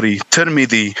𝗍𝗎𝗎,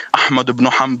 Tirmidhi, Ahmad ibn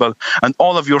Hanbal, and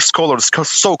all of your scholars,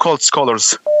 so-called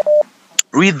scholars.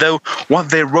 Read what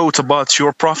they wrote about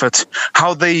your prophet,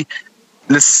 how they,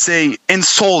 let's say,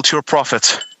 insult your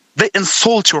prophet. They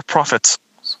insult your prophet.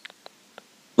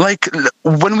 Like,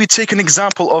 when we take an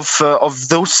example of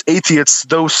those atheists,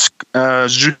 those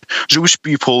Jewish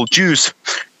people, Jews,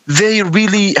 they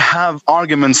really have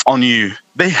arguments on you.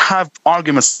 They have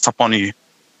arguments upon you.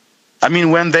 I mean,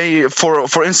 when they,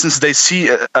 for instance, they see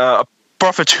a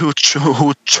prophet who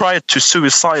tried to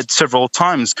suicide several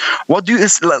times, what do you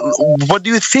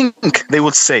think they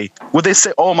would say? Would they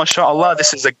say, "Oh, mashallah,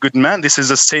 this is a good man. This is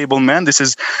a stable man. This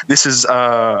is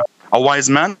a wise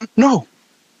man"? No,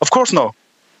 of course no.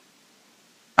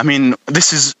 I mean,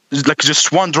 this is like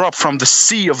just one drop from the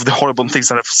sea of the horrible things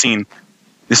that I've seen.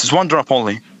 This is one drop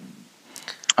only.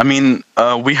 I mean,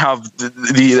 we have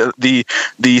the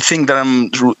thing that I'm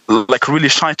like really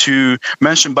shy to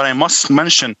mention, but I must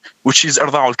mention, which is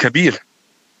𝗧𝗨𝗥𝗕𝗦𝗧.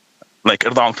 Like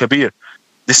𝗧𝗨𝗥𝗕𝗦𝗧.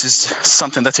 This is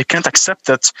something that I can't accept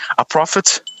that a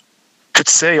prophet could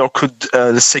say or could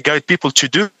let's say guide people to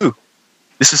do.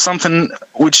 This is something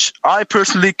which I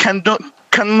personally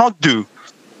cannot do.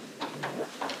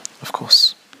 Of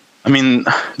course. I mean,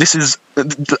 this is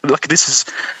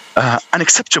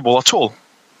unacceptable at all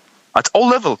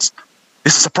levels.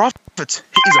 This is a prophet.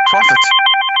 He is a prophet.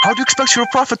 How do you expect your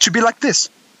prophet to be like this?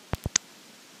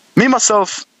 Me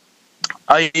myself,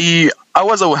 I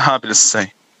was a Wahhabi, let's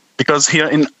say, because here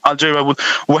in Algeria,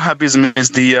 Wahhabism is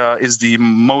the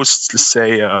most, let's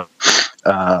say,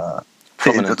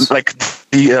 prominent. Like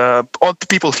all the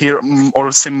people here, or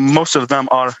let's say most of them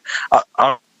are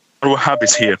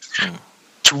Wahhabis here.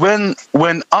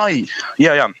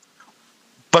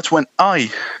 But when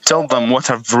I tell them what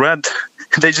I've read,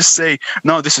 they just say,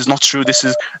 no, this is not true.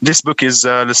 This book is,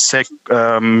 let's say,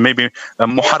 maybe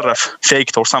muharraf,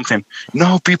 faked or something.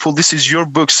 No, people, this is your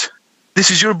books. This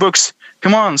is your books.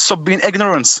 Come on, stop being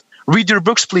ignorant. Read your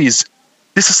books, please.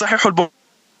 This is Sahih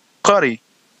al-Bukhari.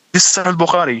 This is Sahih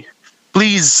al-Bukhari.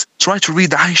 Please try to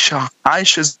read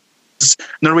Aisha's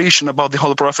narration about the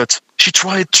Holy Prophet. She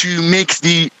tried to make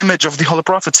the image of the Holy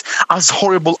Prophet as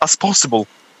horrible as possible.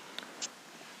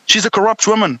 She's a corrupt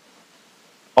woman.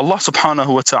 Allah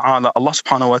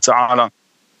subhanahu wa ta'ala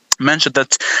mentioned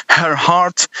that her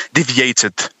heart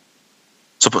deviated.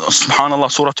 So subhanallah,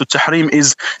 Surah al-Tahrim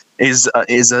is a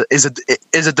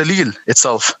dalil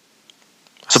itself.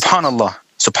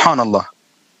 Subhanallah.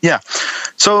 Yeah.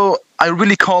 So I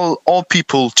really call all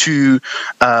people for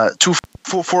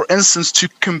instance, to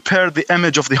compare the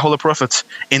image of the Holy Prophet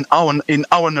in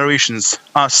our narrations,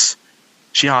 us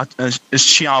Shia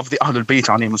of the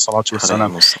𝗙𝗢𝗣𝗢𝗢𝗍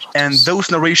𝗦𝗨𝗕𝗓𝗏, and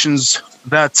those narrations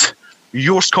that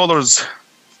your scholars,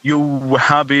 you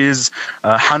Wahhabis,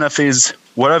 Hanafis,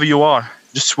 wherever you are,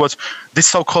 just what the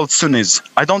so-called Sunnis.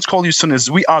 I don't call you Sunnis.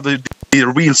 We are the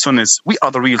real Sunnis. We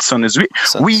are the real Sunnis.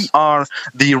 We are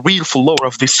the real follower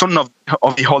of the Sunnah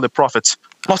of the Holy Prophet,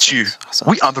 not you.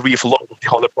 We are the real follower of the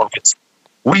Holy Prophet.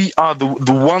 We are the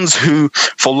ones who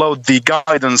followed the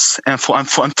guidance and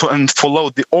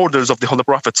followed the orders of the Holy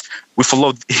Prophet. We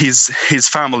followed his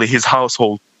family, his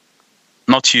household,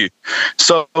 not you.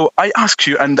 So I ask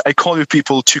you and I call you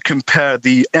people to compare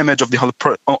the image of the Holy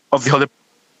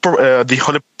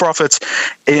Prophet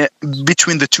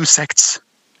between the two sects,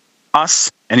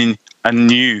 us and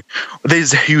you. There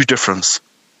is a huge difference.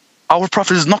 Our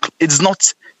Prophet is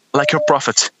not like your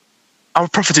Prophet. Our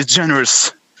Prophet is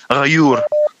generous, غيور,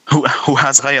 who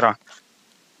has غيرة,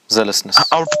 zealousness.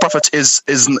 Our Prophet is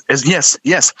yes.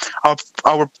 Our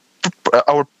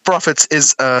Prophet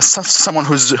is someone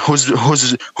who's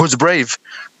brave,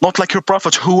 not like your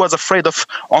Prophet who was afraid of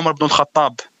Umar ibn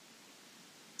al-Khattab.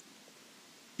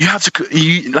 You have to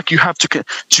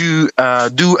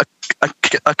do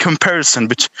a comparison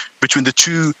between the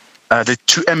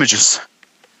two images.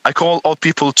 I call all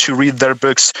people to read their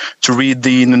books, to read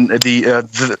their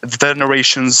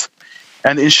narrations,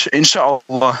 and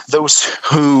inshallah, those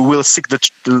who will seek the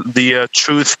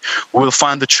truth will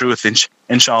find the truth,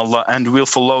 inshallah, and will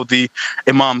follow the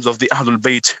imams of the Ahlul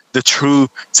Bayt, the true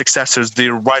successors, the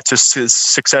righteous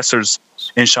successors,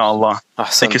 inshallah.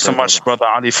 Thank you so much, Brother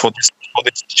Ali, for this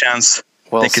chance.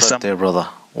 Well said, dear brother.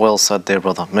 Well said, dear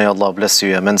brother. May Allah bless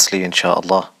you immensely,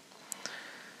 inshallah.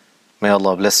 May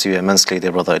Allah bless you immensely,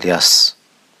 dear brother Ilyas.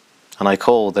 And I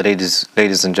call the ladies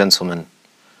and gentlemen,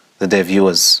 the dear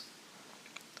viewers,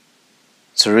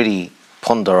 to really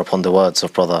ponder upon the words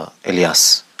of brother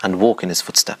Ilyas and walk in his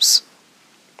footsteps.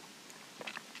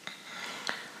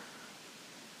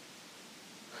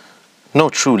 No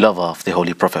true lover of the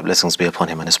Holy Prophet, blessings be upon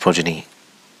him, and his progeny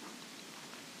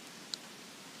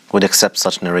would accept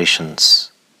such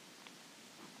narrations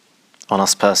on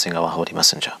aspersing our Holy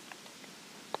Messenger,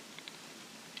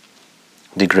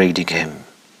 degrading him,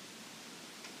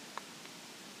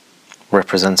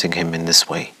 representing him in this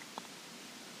way.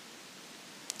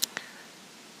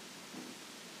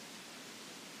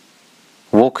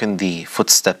 Walk in the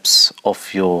footsteps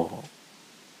of your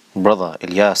brother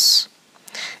Ilyas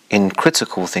in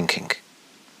critical thinking.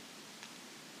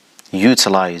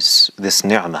 Utilize this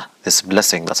ni'mah, this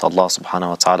blessing that Allah subhanahu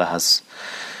wa ta'ala has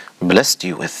blessed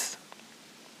you with,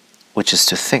 which is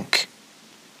to think.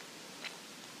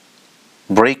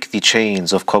 Break the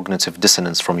chains of cognitive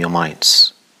dissonance from your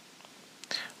minds.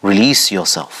 Release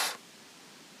yourself.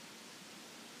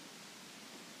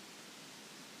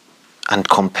 And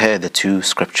compare the two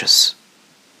scriptures.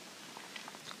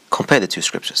 Compare the two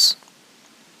scriptures.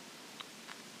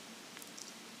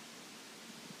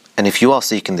 And if you are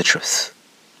seeking the truth,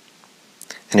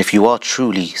 and if you are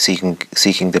truly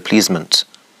seeking the pleasement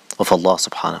of Allah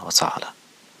subhanahu wa ta'ala,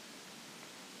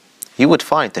 you would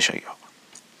find tashayyu'.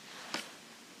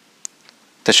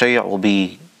 Tashayyu' will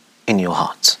be in your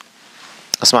heart.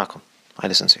 Asma'akum, I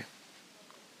listen to you.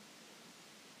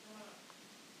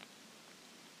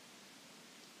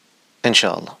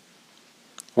 Inshallah.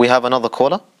 We have another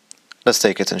caller. Let's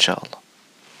take it, inshallah.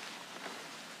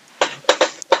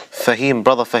 Fahim,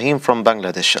 brother Fahim from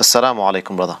Bangladesh. Assalamu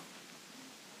alaikum, brother.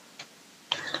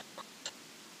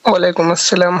 Walaikum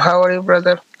assalam. How are you,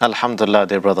 brother? Alhamdulillah,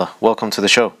 dear brother. Welcome to the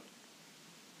show.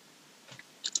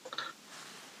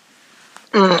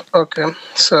 Okay.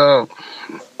 So,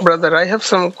 brother, I have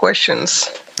some questions.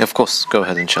 Of course, go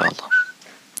ahead, inshallah.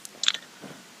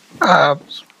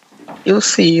 You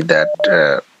see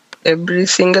that every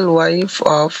single wife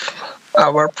of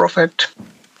our Prophet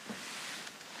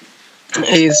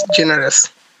is generous.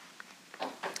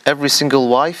 Every single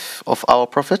wife of our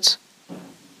Prophet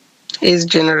Is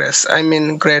generous. I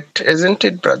mean, great, isn't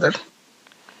it, brother?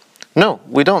 No,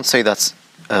 we don't say that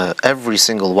every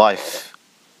single wife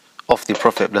of the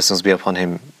Prophet, blessings be upon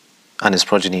him, and his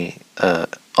progeny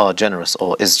are generous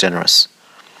or is generous.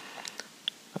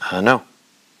 No.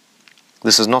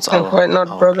 This is not our... Why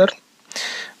not, brother?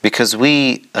 Because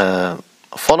we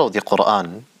follow the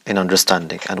Quran in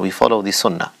understanding, and we follow the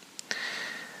Sunnah.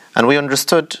 And we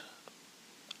understood,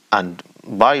 and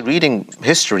by reading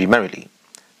history merely,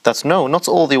 that no, not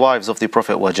all the wives of the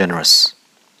Prophet were generous.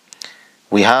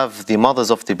 We have the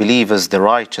mothers of the believers, the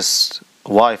righteous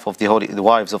wives of the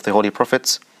Holy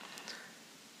Prophets,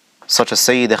 such as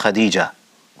Sayyida Khadija,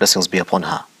 blessings be upon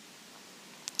her,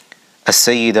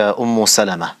 as-Sayyida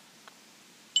𝗦𝗨𝗕𝗦𝗖𝗥𝗓𝗕𝗦,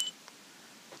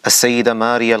 as-Sayyida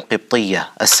Maryam al-Qibtiyya,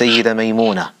 as-Sayyida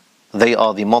Maymuna. They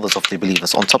are the mothers of the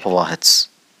believers on top of our heads.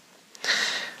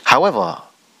 However,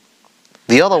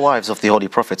 the other wives of the Holy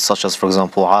Prophets, such as, for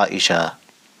example, Aisha,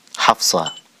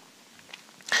 Hafsa,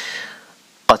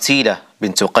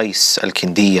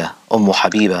 𝗡𝗢𝗧𝗏𝗦𝗡𝗢𝗧𝗜𝗢𝗏,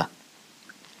 𝗦𝗨𝗣𝗑𝗏𝗍𝗏,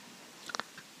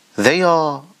 they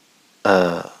are,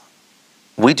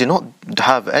 we do not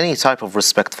have any type of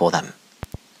respect for them.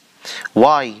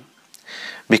 Why?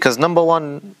 Because number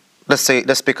one, let's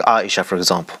pick Aisha for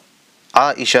example.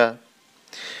 Aisha,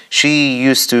 she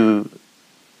used to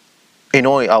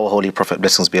annoy our Holy Prophet,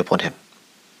 blessings be upon him,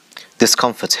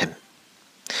 discomfort him.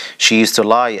 She used to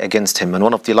lie against him, and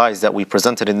one of the lies that we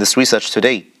presented in this research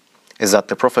today is that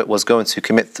the Prophet was going to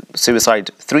commit suicide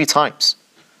 3 times.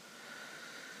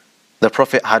 The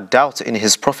Prophet had doubt in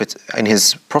his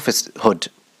prophethood.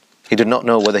 He did not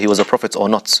know whether he was a prophet or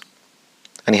not,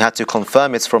 and he had to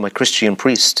confirm it from a Christian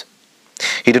priest.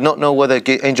 He did not know whether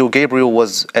Angel Gabriel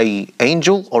was an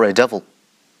angel or a devil.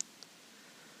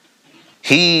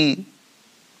 He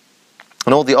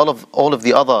and all of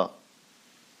the other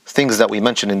things that we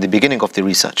mentioned in the beginning of the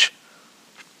research,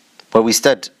 where we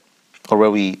stated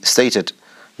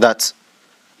that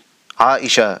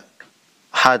Aisha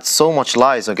had so much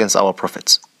lies against our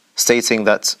Prophet, stating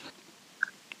that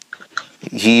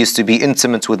he used to be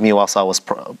intimate with me whilst I was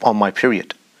on my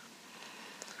period.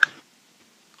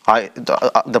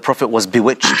 The Prophet was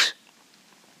bewitched,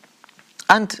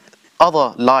 and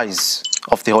other lies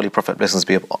of the Holy Prophet, blessings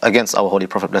be against our Holy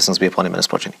Prophet, blessings be upon him and his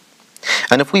progeny.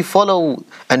 And if we follow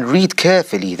and read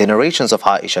carefully the narrations of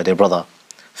Aisha, dear brother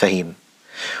Fahim,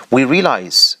 we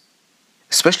realize,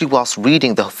 especially whilst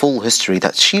reading the full history,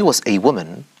 that she was a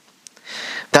woman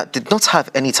that did not have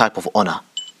any type of honor.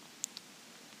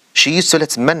 She used to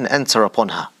let men enter upon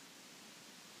her,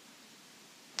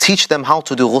 teach them how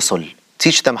to do ghusl,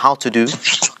 teach them how to do,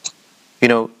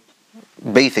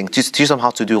 bathing, teach them how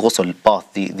to do ghusl,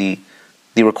 bath,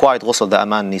 the required ghusl that a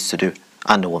man needs to do,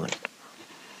 and a woman.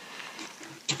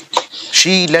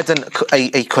 She led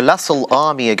a colossal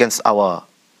army against our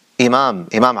Imam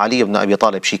Ali ibn Abi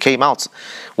Talib. She came out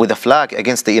with a flag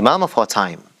against the Imam of her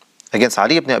time, against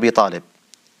Ali ibn Abi Talib,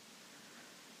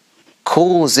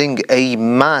 causing a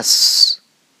mass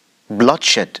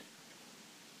bloodshed,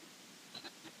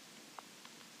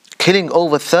 killing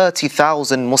over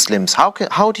 30,000 Muslims.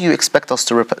 How do you expect us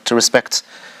to respect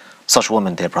such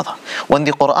women, dear brother, when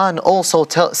the Quran also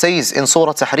says in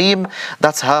Surah Tahrim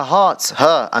that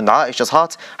her and Aisha's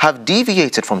heart have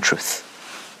deviated from truth?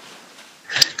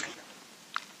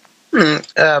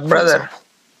 Brother.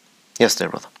 Yes, dear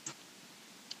brother.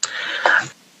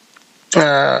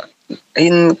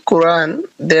 In Quran,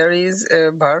 there is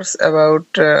a verse about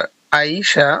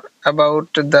Aisha, about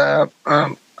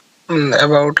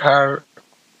her,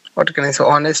 what can I say,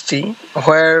 honesty,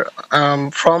 where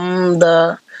from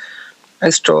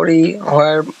a story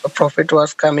where a prophet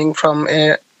was coming from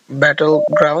a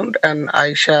battleground, and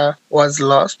Aisha was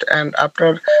lost. And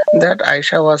after that,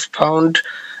 Aisha was found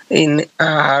in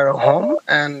her home,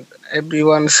 and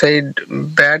everyone said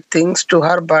bad things to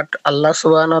her, but Allah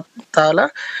subhanahu wa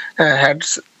ta'ala had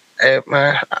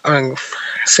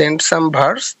sent some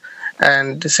verse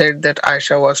and said that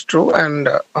Aisha was true and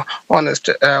honest.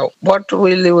 What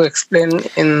will you explain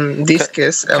in this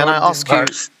case about this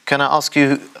verse? Can I ask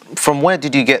you, from where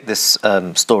did you get this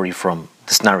story from,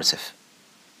 this narrative?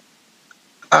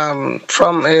 From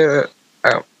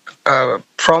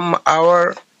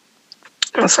our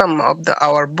some of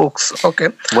our books. Okay.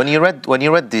 When you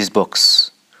read these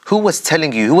books, who was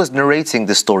telling you? Who was narrating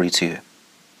the story to you?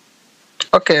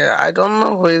 Okay, I don't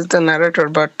know who is the narrator,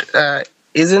 but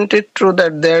isn't it true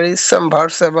that there is some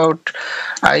verse about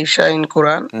Aisha in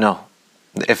Quran? No.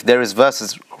 If there is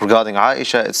verses regarding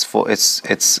Aisha, it's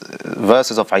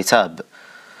verses of itab,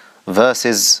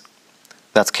 verses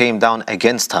that came down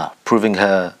against her, proving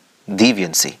her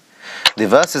deviancy. The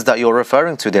verses that you're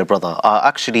referring to, dear brother, are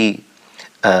actually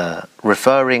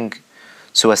referring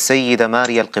to a Sayyida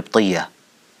Mary al-Qibtiyya,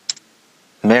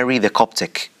 Mary the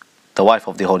Coptic, the wife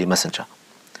of the Holy Messenger.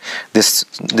 This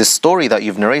story that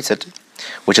you've narrated,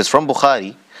 which is from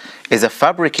Bukhari, is a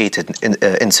fabricated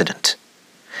incident.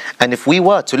 And if we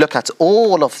were to look at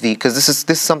all of the, because this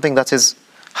is something that is,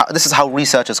 this is how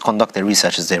researchers conduct their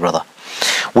researches, dear brother.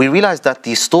 We realize that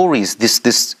these stories,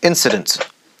 this incident,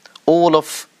 all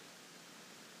of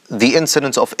the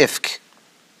incidents of Ifk,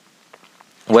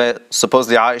 where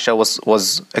supposedly Aisha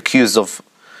was accused of,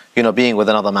 being with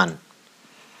another man.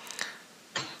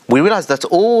 We realize that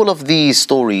all of these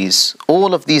stories,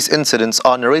 all of these incidents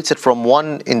are narrated from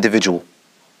one individual.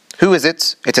 Who is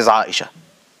it? It is Aisha.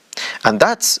 And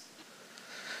that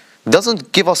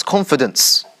doesn't give us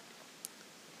confidence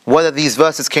whether these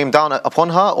verses came down upon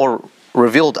her or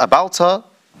revealed about her,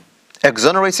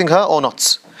 exonerating her or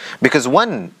not. Because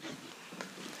when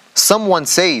someone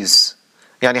says,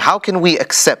 how can we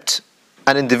accept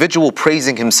an individual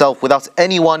praising himself without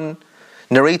anyone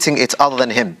narrating it other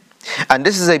than him? And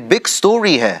this is a big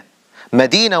story here.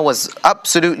 Medina was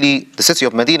absolutely, the city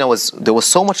of Medina there was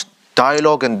so much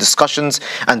dialogue and discussions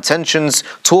and tensions,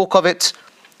 talk of it.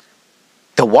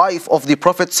 The wife of the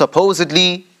Prophet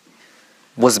supposedly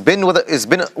is been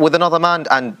with another man,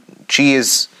 and she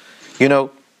is,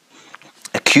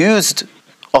 accused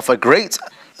of a great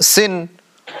sin.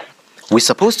 We're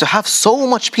supposed to have so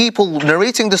much people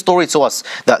narrating the story to us,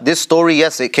 that this story,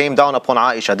 yes, it came down upon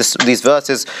Aisha. These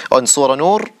verses on Surah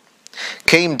Nur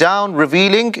came down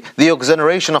revealing the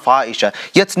exoneration of Aisha.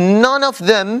 Yet none of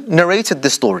them narrated the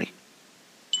story.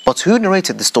 But who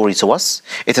narrated the story to us?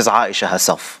 It is Aisha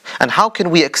herself. And how can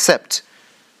we accept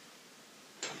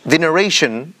the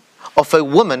narration of a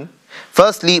woman,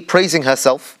 firstly praising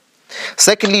herself,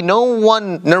 secondly no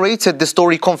one narrated the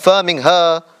story confirming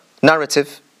her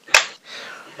narrative,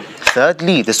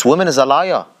 thirdly this woman is a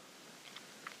liar.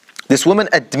 This woman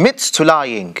admits to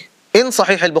lying. In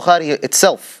Sahih al-Bukhari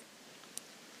itself,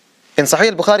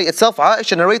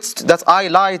 Aisha narrates that I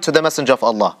lied to the Messenger of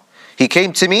Allah. He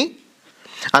came to me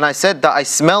and I said that I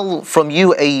smell from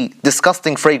you a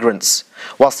disgusting fragrance,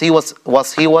 whilst he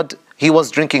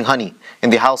was drinking honey in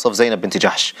the house of Zainab bint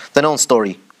Jahsh. The known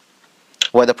story,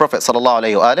 where the Prophet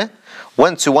ﷺ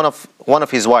went to one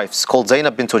of his wives called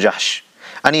Zainab bint Jahsh,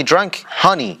 and he drank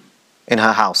honey in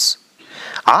her house.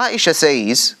 Aisha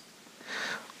says,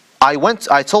 I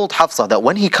told Hafsa that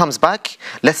when he comes back,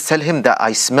 let's tell him that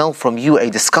I smell from you a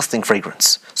disgusting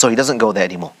fragrance, so he doesn't go there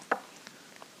anymore.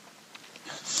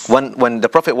 When the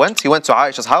Prophet went, he went to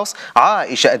Aisha's house.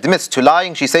 Aisha admits to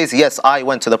lying. She says, yes, I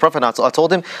went to the Prophet and I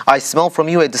told him, I smell from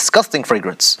you a disgusting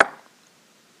fragrance.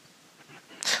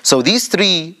 So these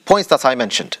 3 points that I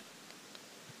mentioned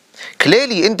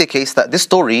clearly indicates that this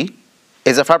story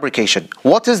is a fabrication.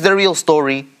 What is the real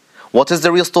story? What is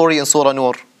the real story in Surah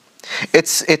Nur?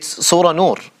 It's Surah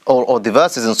Nur, or the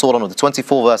verses in Surah Nur, the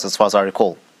 24 verses as far as I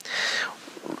recall,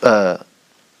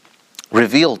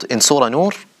 revealed in Surah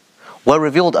Nur, were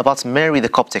revealed about Mary the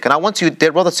Coptic. And I want you,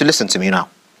 dear brother, to listen to me now.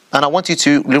 And I want you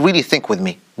to really think with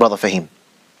me, Brother Fahim.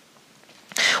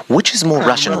 Which is more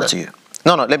rational to you?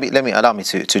 No, allow me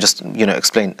to just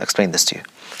explain this to you,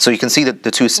 so you can see the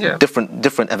two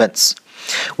different events.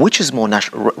 Which is more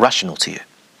rational to you?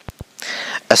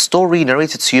 A story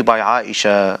narrated to you by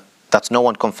Aisha that no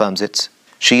one confirms it,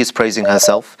 she is praising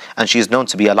herself and she is known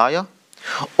to be a liar,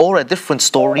 or a different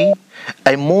story,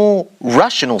 a more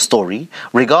rational story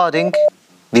regarding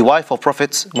the wife of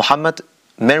Prophet Muhammad,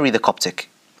 Mary the Coptic?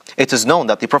 It is known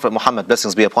that the Prophet Muhammad,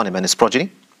 blessings be upon him, and his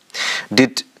progeny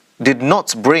did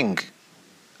not bring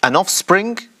an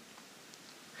offspring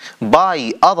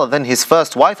by other than his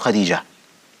first wife Khadija.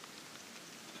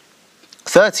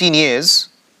 13 years,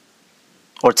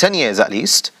 or 10 years at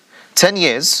least, 13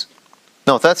 years,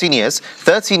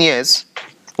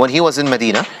 when he was in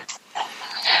Medina,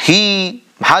 he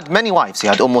had many wives. He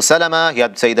had 𝗦𝗨𝗕𝗦𝗕𝗦𝗖𝗥𝗓𝗏, he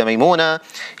had Sayyidah Maymuna,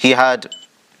 he had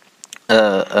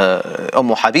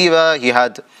𝗦𝗨𝗣𝗣𝗢𝗥𝗧, he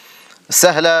had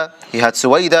𝗬𝗓, he had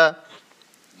Suwayda,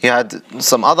 he had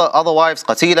some other wives,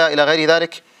 𝗡𝗢𝗧 إلى غير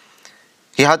ذلك.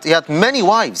 He had many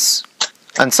wives,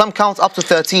 and some count up to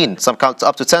 13, some count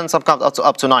up to 10, some count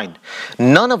up to 9.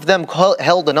 None of them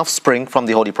held an offspring from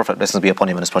the Holy Prophet, blessings be upon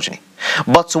him and his progeny.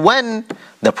 But when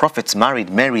the Prophet married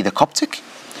Mary the Coptic,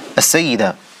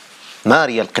 𝗬𝗓𝗦𝗍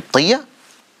𝗦𝗨𝗣𝗣𝗎𝗍,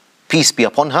 peace be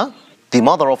upon her, the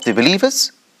mother of the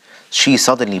believers, she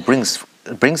suddenly brings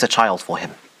a child for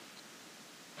him.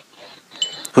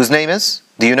 Whose name is?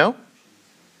 Do you know?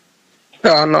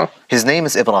 No. His name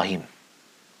is Ibrahim.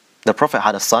 The Prophet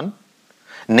had a son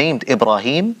named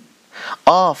Ibrahim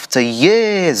after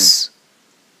years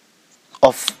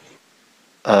of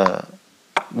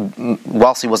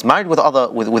whilst he was married with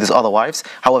his other wives.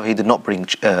 However, he did not bring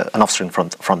an offspring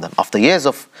from them. After years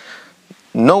of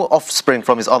no offspring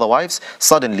from his other wives,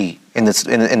 suddenly in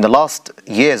the last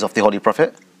years of the Holy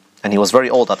Prophet, and he was very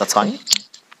old at the time,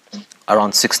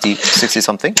 around 60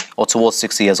 something, or towards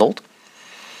 60 years old,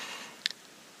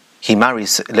 he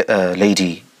marries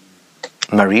Lady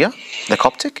Maria, the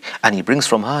Coptic, and he brings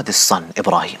from her this son,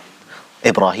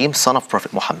 Ibrahim, son of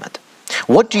Prophet Muhammad.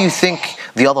 What do you think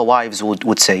the other wives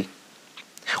would say?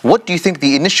 What do you think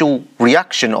the initial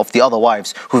reaction of the other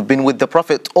wives who've been with the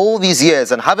Prophet all these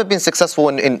years and haven't been successful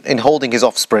in holding his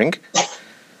offspring?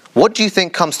 What do you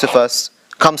think comes to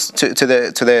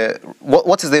their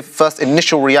what is their first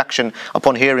initial reaction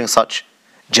upon hearing such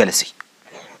jealousy?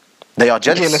 They are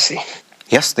jealous. Jealousy.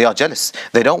 Yes, they are jealous.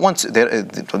 They don't want to,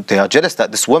 they are jealous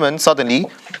that this woman suddenly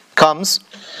comes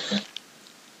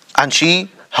and she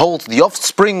holds the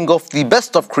offspring of the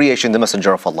best of creation, the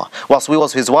Messenger of Allah, whilst we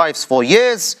was his wives for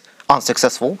years,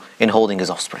 unsuccessful in holding his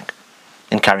offspring,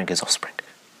 in carrying his offspring.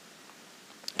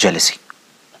 Jealousy.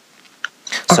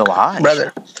 Okay, so Aisha,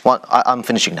 brother. I'm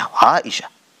finishing now. Aisha,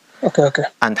 okay,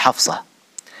 and Hafsa,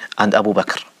 and Abu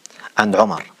Bakr, and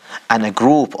Umar, and a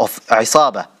group of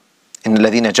عصابة, إن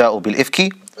الذين جاءوا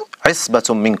بالإفك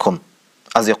عصبة منكم,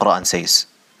 as the Quran says.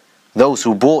 Those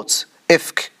who brought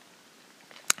ifk,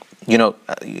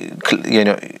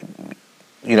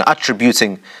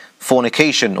 attributing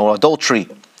fornication or adultery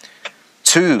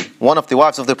to one of the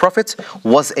wives of the Prophet,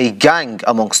 was a gang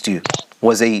amongst you,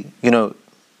 was a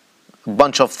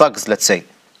bunch of thugs, let's say,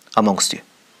 amongst you.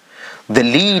 The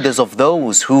leaders of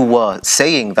those who were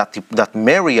saying that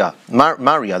Maria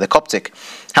the Coptic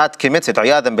had committed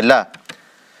ዒياذًا بالله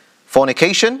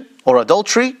fornication or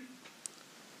adultery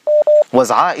was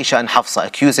Aisha and Hafsa,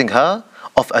 accusing her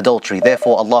of adultery.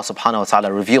 Therefore Allah subhanahu wa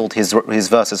ta'ala revealed his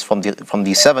verses from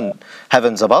the 7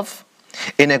 heavens above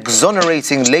in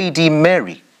exonerating Lady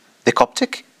Mary the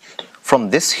Coptic from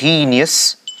this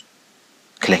heinous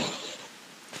claim.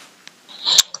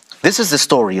 This is the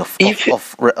story of ifk.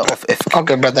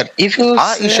 Okay, brother. If you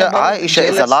Aisha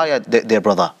is a liar, dear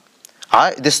brother.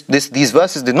 These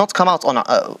verses did not come out on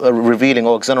revealing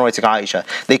or exonerating Aisha.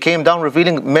 They came down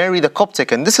revealing Mary the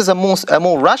Coptic, and this is a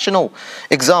more rational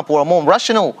example, or a more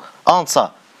rational answer,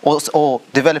 or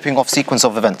developing of sequence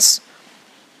of events.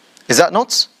 Is that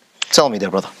not? Tell me,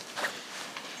 dear brother.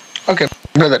 Okay,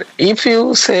 brother. If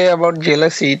you say about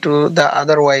jealousy to the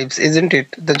other wives, isn't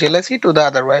it the jealousy to the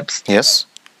other wives? Yes.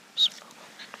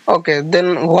 Okay,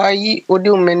 then why would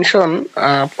you mention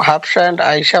Hafsa and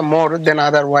Aisha more than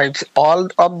other wives? All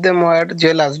of them were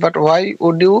jealous, but why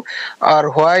would you,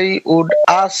 or why would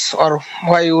us, or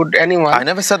why would anyone? I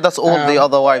never said that all the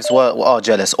other wives are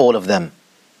jealous, all of them.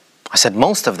 I said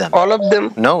most of them. All of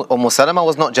them? No, 𝗦𝗨𝗕𝗦𝗧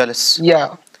was not jealous.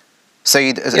 Yeah.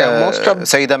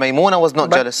 Sayyidah Maymuna was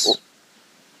not jealous.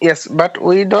 Yes, but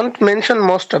we don't mention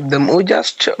most of them. We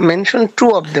just mention 2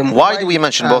 of them. Why do we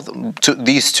mention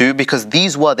these 2? Because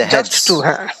these were the heads. Just 2,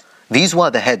 huh? These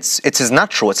were the heads. It is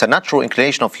natural. It's a natural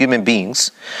inclination of human beings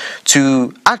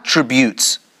to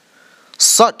attribute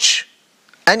such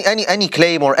any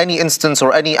claim or any instance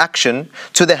or any action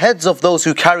to the heads of those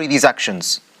who carry these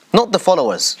actions, not the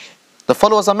followers. The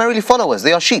followers are merely followers.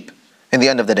 They are sheep in the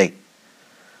end of the day.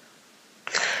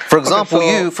 For example,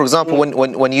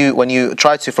 when you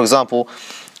try to, for example,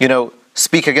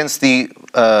 speak against the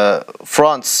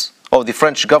France or the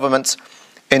French government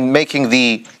in making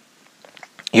the,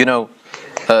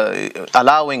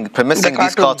 permitting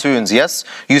these cartoons, yes,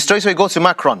 you straight away go to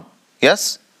Macron,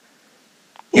 yes,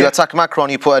 you attack Macron,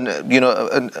 you put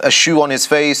a shoe on his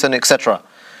face and etc.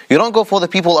 You don't go for the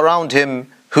people around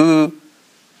him who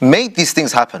made these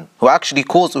things happen, who actually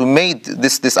caused, who made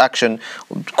this action,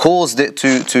 caused it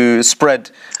to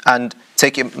spread and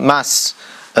take a mass,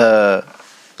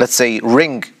 let's say,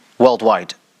 ring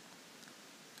worldwide.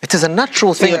 It is a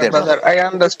natural thing, Yeah, brother, I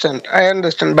understand,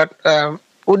 but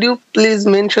would you please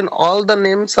mention all the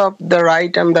names of the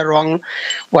right and the wrong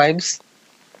wives?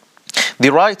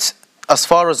 The right, as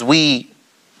far as we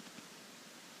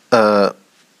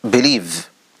believe,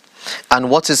 and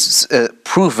what is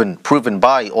proven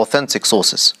by authentic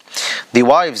sources, the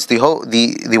wives,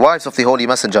 the wives of the Holy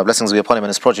Messenger, blessings be upon him and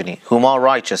his progeny, whom are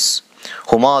righteous,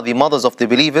 whom are the mothers of the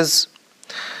believers,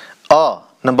 are,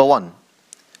 number one,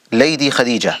 Lady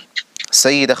Khadija,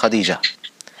 Sayyida Khadija,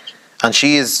 and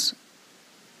she is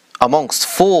amongst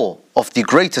 4 of the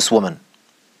greatest women.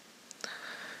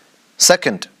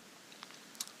 Second,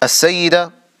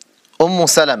 As-Sayyida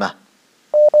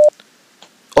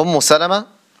𝗦𝗨𝗕𝗦𝗖𝗥𝗓𝗕𝗘. Salama,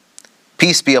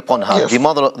 peace be upon her, Yes.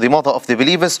 the mother of the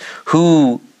believers,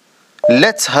 who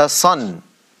let her son,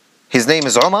 his name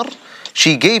is Umar,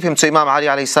 she gave him to Imam Ali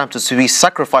alayhi salam to be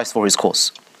sacrificed for his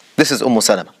cause. This is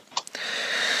Salama.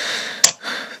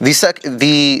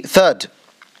 The third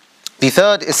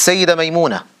is Sayyida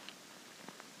Maymuna,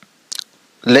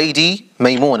 Lady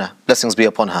Maymuna, blessings be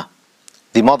upon her,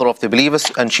 the mother of the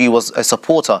believers, and she was a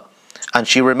supporter, and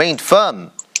she remained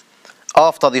firm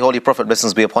after the Holy Prophet,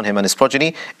 blessings be upon him and his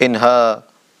progeny, in her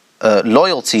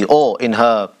loyalty, or in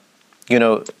her,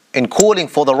 in calling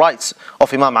for the rights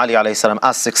of Imam Ali alayhi salam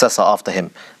as successor after him.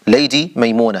 Lady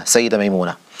Maymuna, Sayyida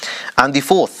Maymuna. And the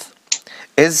fourth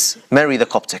is Mary the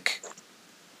Coptic,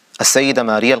 As-Sayyida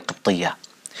Maria al-Qibtiyya.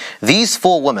 These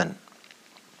 4 women,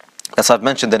 as I've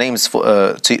mentioned the names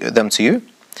to you,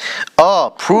 are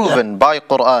proven by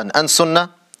Quran and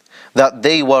Sunnah that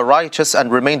they were righteous and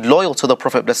remained loyal to the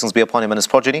Prophet, blessings be upon him and his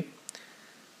progeny,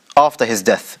 after his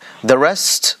death. The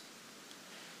rest,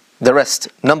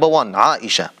 number 1,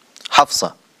 Aisha,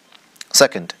 Hafsa.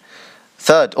 Second,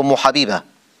 third, Habiba.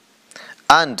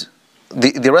 And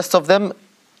the rest of them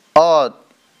are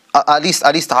at least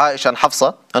Aisha and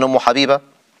Hafsa and Habiba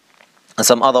and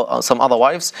some other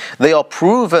wives. They are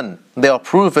proven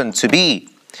to be,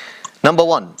 number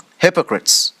 1,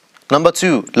 hypocrites. Number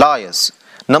 2, liars.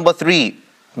 Number 3,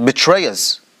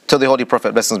 betrayers to the Holy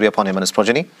Prophet, blessings be upon him and his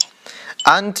progeny,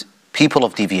 and people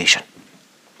of deviation.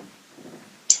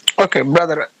 Okay,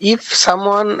 brother, if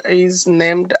someone is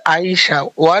named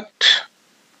Aisha, what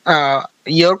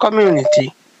your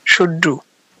community should do?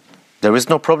 There is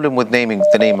no problem with naming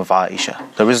the name of Aisha.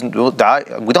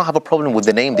 We don't have a problem with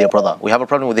the name, dear brother. We have a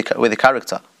problem with the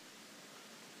character.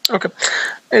 Okay.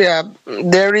 Yeah,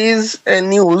 there is a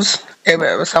news.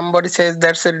 Somebody says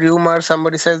that's a rumor,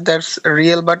 somebody says that's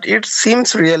real, but it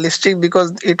seems realistic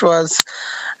because it was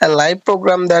a live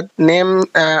program that name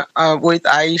with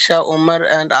Aisha, Umar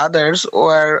and others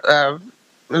were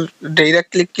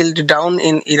directly killed down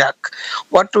in Iraq.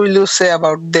 What will you say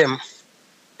about them?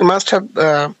 You must have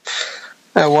words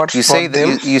for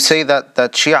them. You say that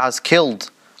Shi'as killed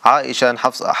Aisha and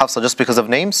Hafsa just because of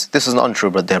names? This is not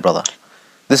untrue, dear brother.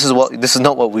 This is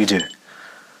not what we do.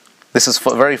 This is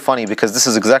very funny, because this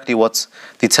is exactly what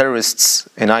the terrorists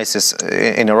in ISIS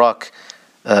in Iraq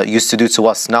used to do to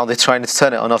us. Now they're trying to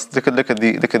turn it on us. Look at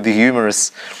the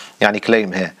humorous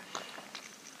claim here.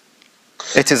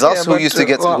 It is us who used to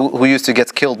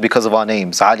get killed because of our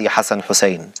names, Ali, Hassan,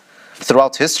 Hussein.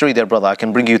 Throughout history, dear brother, I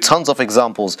can bring you tons of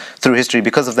examples through history.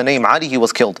 Because of the name Ali, he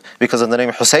was killed. Because of the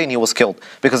name Hussein, he was killed.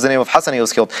 Because of the name of Hassan, he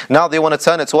was killed. Now they want to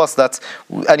turn it to us that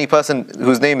any person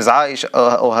whose name is Aisha,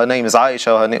 or her name is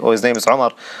Aisha, or his name is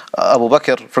Umar, Abu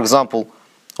Bakr, for example,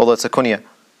 although it's a kunya,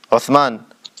 Uthman,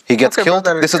 he gets killed.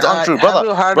 Brother, this is untrue,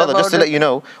 brother. Just to let you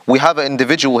know, we have an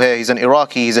individual here. He's an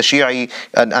Iraqi. He's a Shi'i,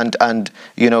 and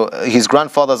his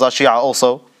grandfathers are Shia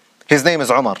also. His name is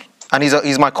Umar, and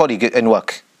he's my colleague in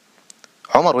work.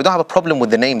 Umar, we don't have a problem with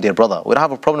the name, dear brother. We don't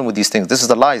have a problem with these things. This is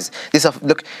the lies.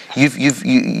 Look, you're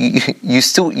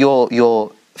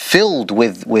filled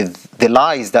with the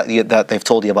lies that they've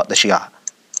told you about the Shia.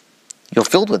 You're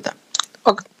filled with them.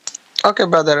 Okay,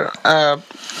 brother.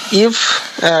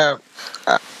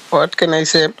 What can I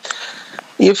say?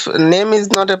 If name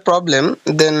is not a problem,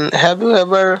 then have you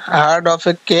ever heard of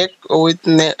a cake with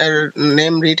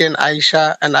name written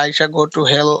Aisha and Aisha go to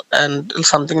hell and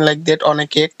something like that on a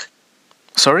cake?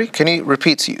 Sorry, can you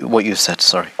repeat what you said?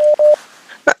 Sorry.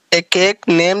 A cake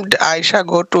named Aisha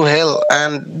go to hell,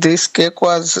 and this cake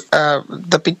was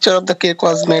the picture of the cake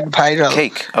was made viral.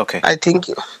 Cake, okay. I think,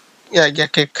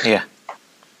 cake. Yeah.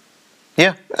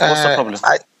 What's the problem?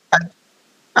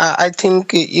 I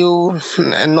think you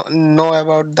know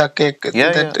about the cake.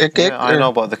 Yeah, I know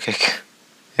about the cake.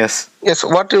 Yes. Yes,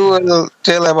 what you will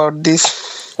tell about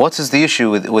this? What is the issue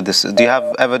with this? Do you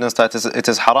have evidence that it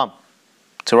is haram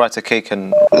to write a cake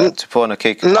and to put on a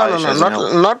cake? No, Aisha is in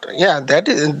hell? not. Yeah, that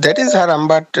is haram.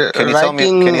 But Can you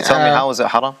writing. tell me how is it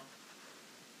haram?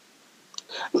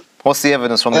 What's the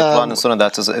evidence from the Quran and Sunnah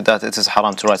that it is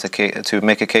haram to write a cake, to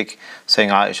make a cake saying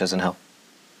Aisha is in hell?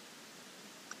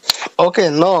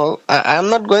 Okay, no, I am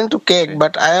not going to cake,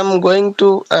 but I am going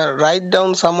to write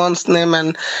down someone's name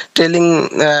and telling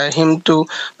him to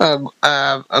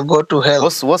go to hell.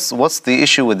 What's the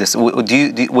issue with this?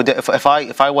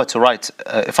 If I were to write,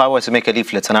 if I were to make a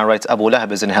leaflet and I write Abu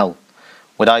Lahab is in hell,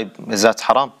 is that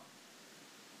haram?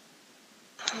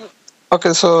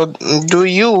 Okay, so do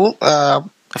you?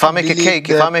 If I make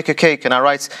a cake and I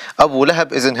write Abu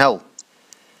Lahab is in hell,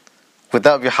 would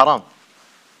that be haram?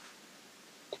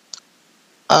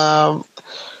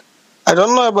 I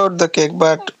don't know about the cake,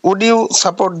 but would you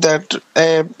support that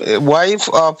a wife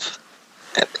of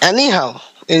anyhow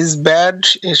is bad,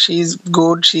 she's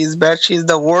good, she's bad, she's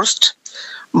the worst,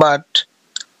 but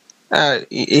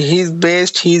he's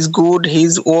best, he's good,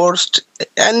 he's worst,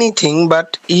 anything,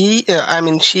 but she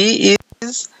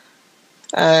is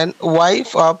a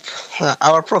wife of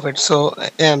our Prophet. So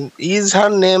is her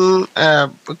name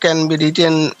can be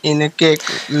written in a cake,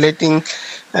 letting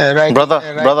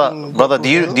brother, do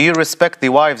you respect the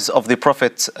wives of the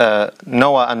Prophet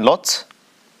Noah and Lot?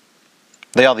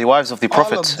 They are the wives of the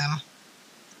Prophet.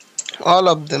 All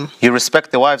of them. You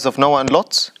respect the wives of Noah and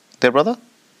Lot, dear brother?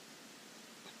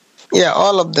 Yeah,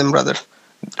 all of them, brother.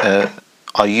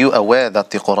 Are you aware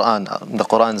that the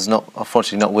Quran is not,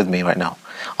 unfortunately, not with me right now.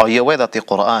 Are you aware that the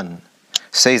Quran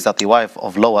says that the wife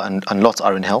of Noah and Lot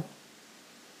are in hell?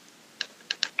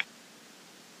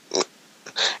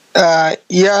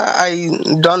 Yeah, I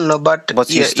don't know, but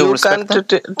you still respect them?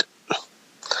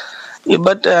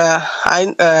 But to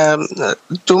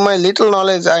my little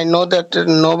knowledge, I know that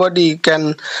nobody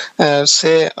can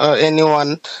say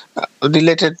anyone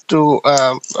related to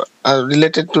a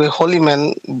holy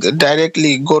man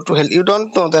directly go to hell. You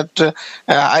don't know that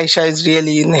Aisha is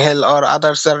really in hell or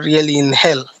others are really in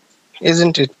hell,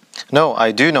 isn't it? No,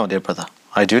 I do know, dear brother.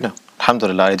 I do know.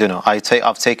 Alhamdulillah, I do know.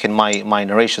 I've taken my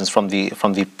narrations from the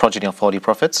progeny of holy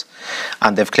prophets,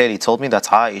 and they've clearly told me that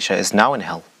Aisha is now in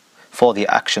hell for the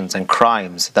actions and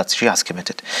crimes that she has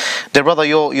committed. Dear brother,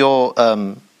 your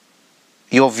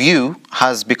view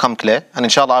has become clear, and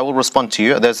inshallah I will respond to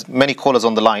you. There's many callers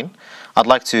on the line. I'd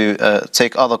like to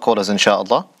take other callers,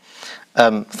 inshallah.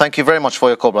 Thank you very much for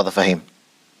your call, brother Fahim.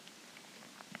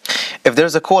 If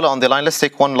there's a caller on the line, let's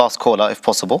take one last caller if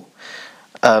possible.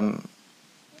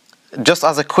 Just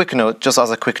as a quick note,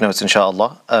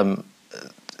 inshallah,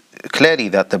 clearly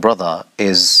that the brother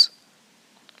isn't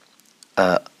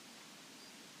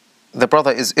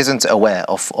aware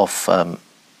of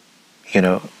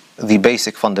the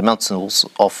basic fundamentals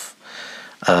of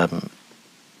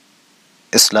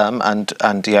Islam and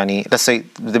let's say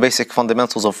the basic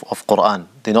fundamentals of Quran,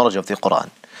 the knowledge of the Quran.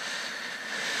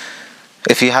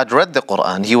 If he had read the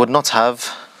Quran, he would not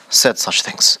have said such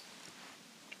things.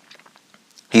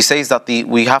 He says that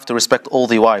we have to respect all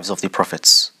the wives of the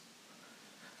prophets.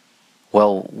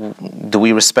 Well, do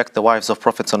we respect the wives of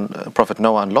Prophet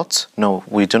Noah and Lot? No,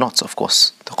 we do not, of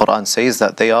course. The Quran says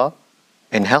that they are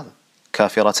in hell,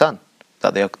 𝗙𝗢𝗧𝗓𝗏,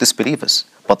 that they are disbelievers,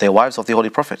 but they are wives of the Holy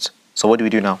Prophet. So what do we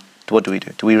do now? What do we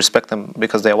do? Do we respect them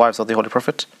because they are wives of the Holy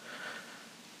Prophet?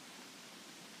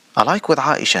 I like with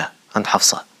Aisha and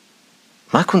Hafsa.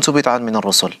 مَا كُنْتُ بِدْعًا مِنَ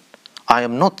الرُّسُلِ. I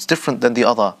am not different than the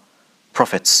other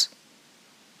prophets.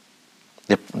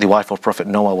 The wife of Prophet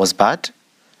Noah was bad,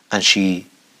 and she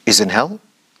is in hell.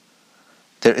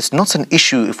 There is not an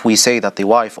issue if we say that the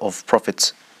wife of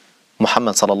Prophet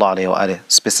Muhammad sallallahu alaihi wasallam,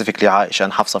 specifically Aisha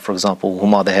and Hafsa, for example,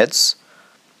 whom are the heads,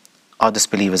 are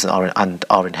disbelievers and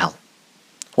are in hell.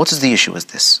 What is the issue with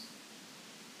this?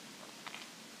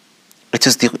 It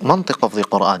is the mantiq of the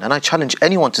Quran, and I challenge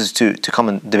anyone to come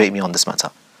and debate me on this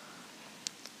matter.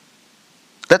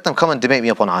 Let them come and debate me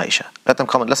upon Aisha. Let them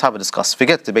come and let's have a discuss.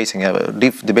 Forget debating,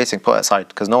 leave debating put aside,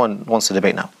 because no one wants to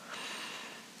debate now.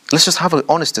 Let's just have an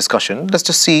honest discussion. Let's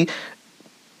just see,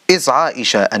 is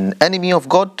Aisha an enemy of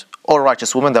God or a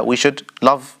righteous woman that we should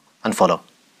love and follow?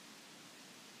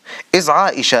 Is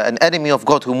Aisha an enemy of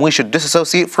God whom we should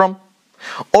disassociate from?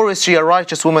 Or is she a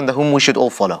righteous woman whom we should all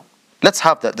follow? Let's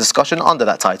have that discussion under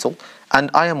that title.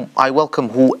 And I welcome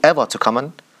whoever to come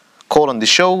and call on the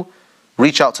show,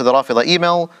 reach out to the Rafida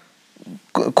email,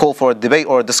 call for a debate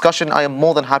or a discussion. I am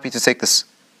more than happy to take this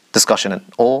discussion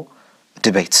or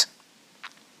debate.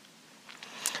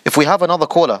 If we have another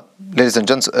caller, ladies and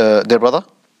gents, dear brother.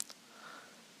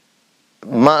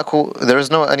 There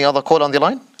is no any other call on the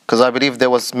line? Because I believe there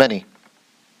was many.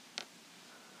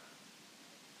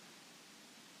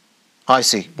 I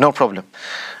see, no problem.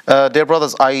 Dear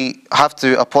brothers, I have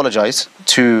to apologize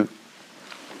to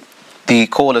the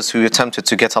callers who attempted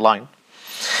to get a line.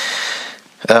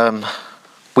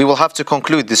 We will have to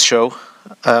conclude this show,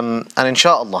 and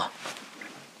inshallah,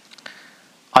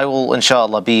 I will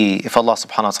inshallah be, if Allah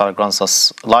subhanahu wa ta'ala grants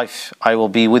us life, I will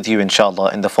be with you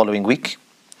inshallah in the following week.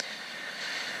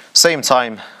 Same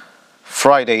time,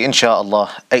 Friday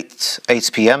inshallah, 8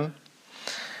 p.m,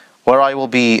 where I will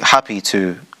be happy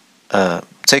to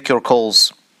take your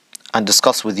calls and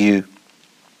discuss with you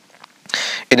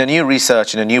in a new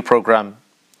research, in a new program,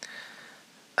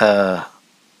 and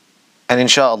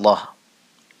inshallah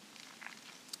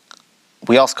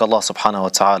we ask Allah subhanahu wa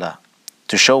ta'ala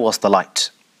to show us the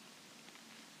light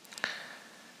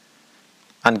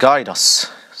and guide us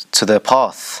to the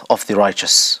path of the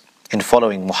righteous in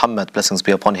following Muhammad, blessings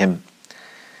be upon him,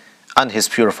 and his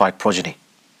purified progeny,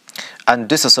 and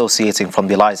disassociating from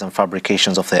the lies and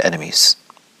fabrications of their enemies.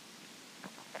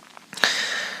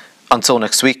 Until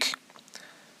next week,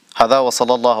 هذا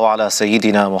وصلى الله على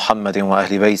سيدنا محمد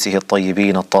وأهل بيته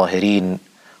الطيبين الطاهرين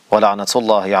ولعنة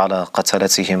الله على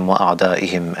قتلتهم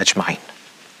وأعدائهم أجمعين.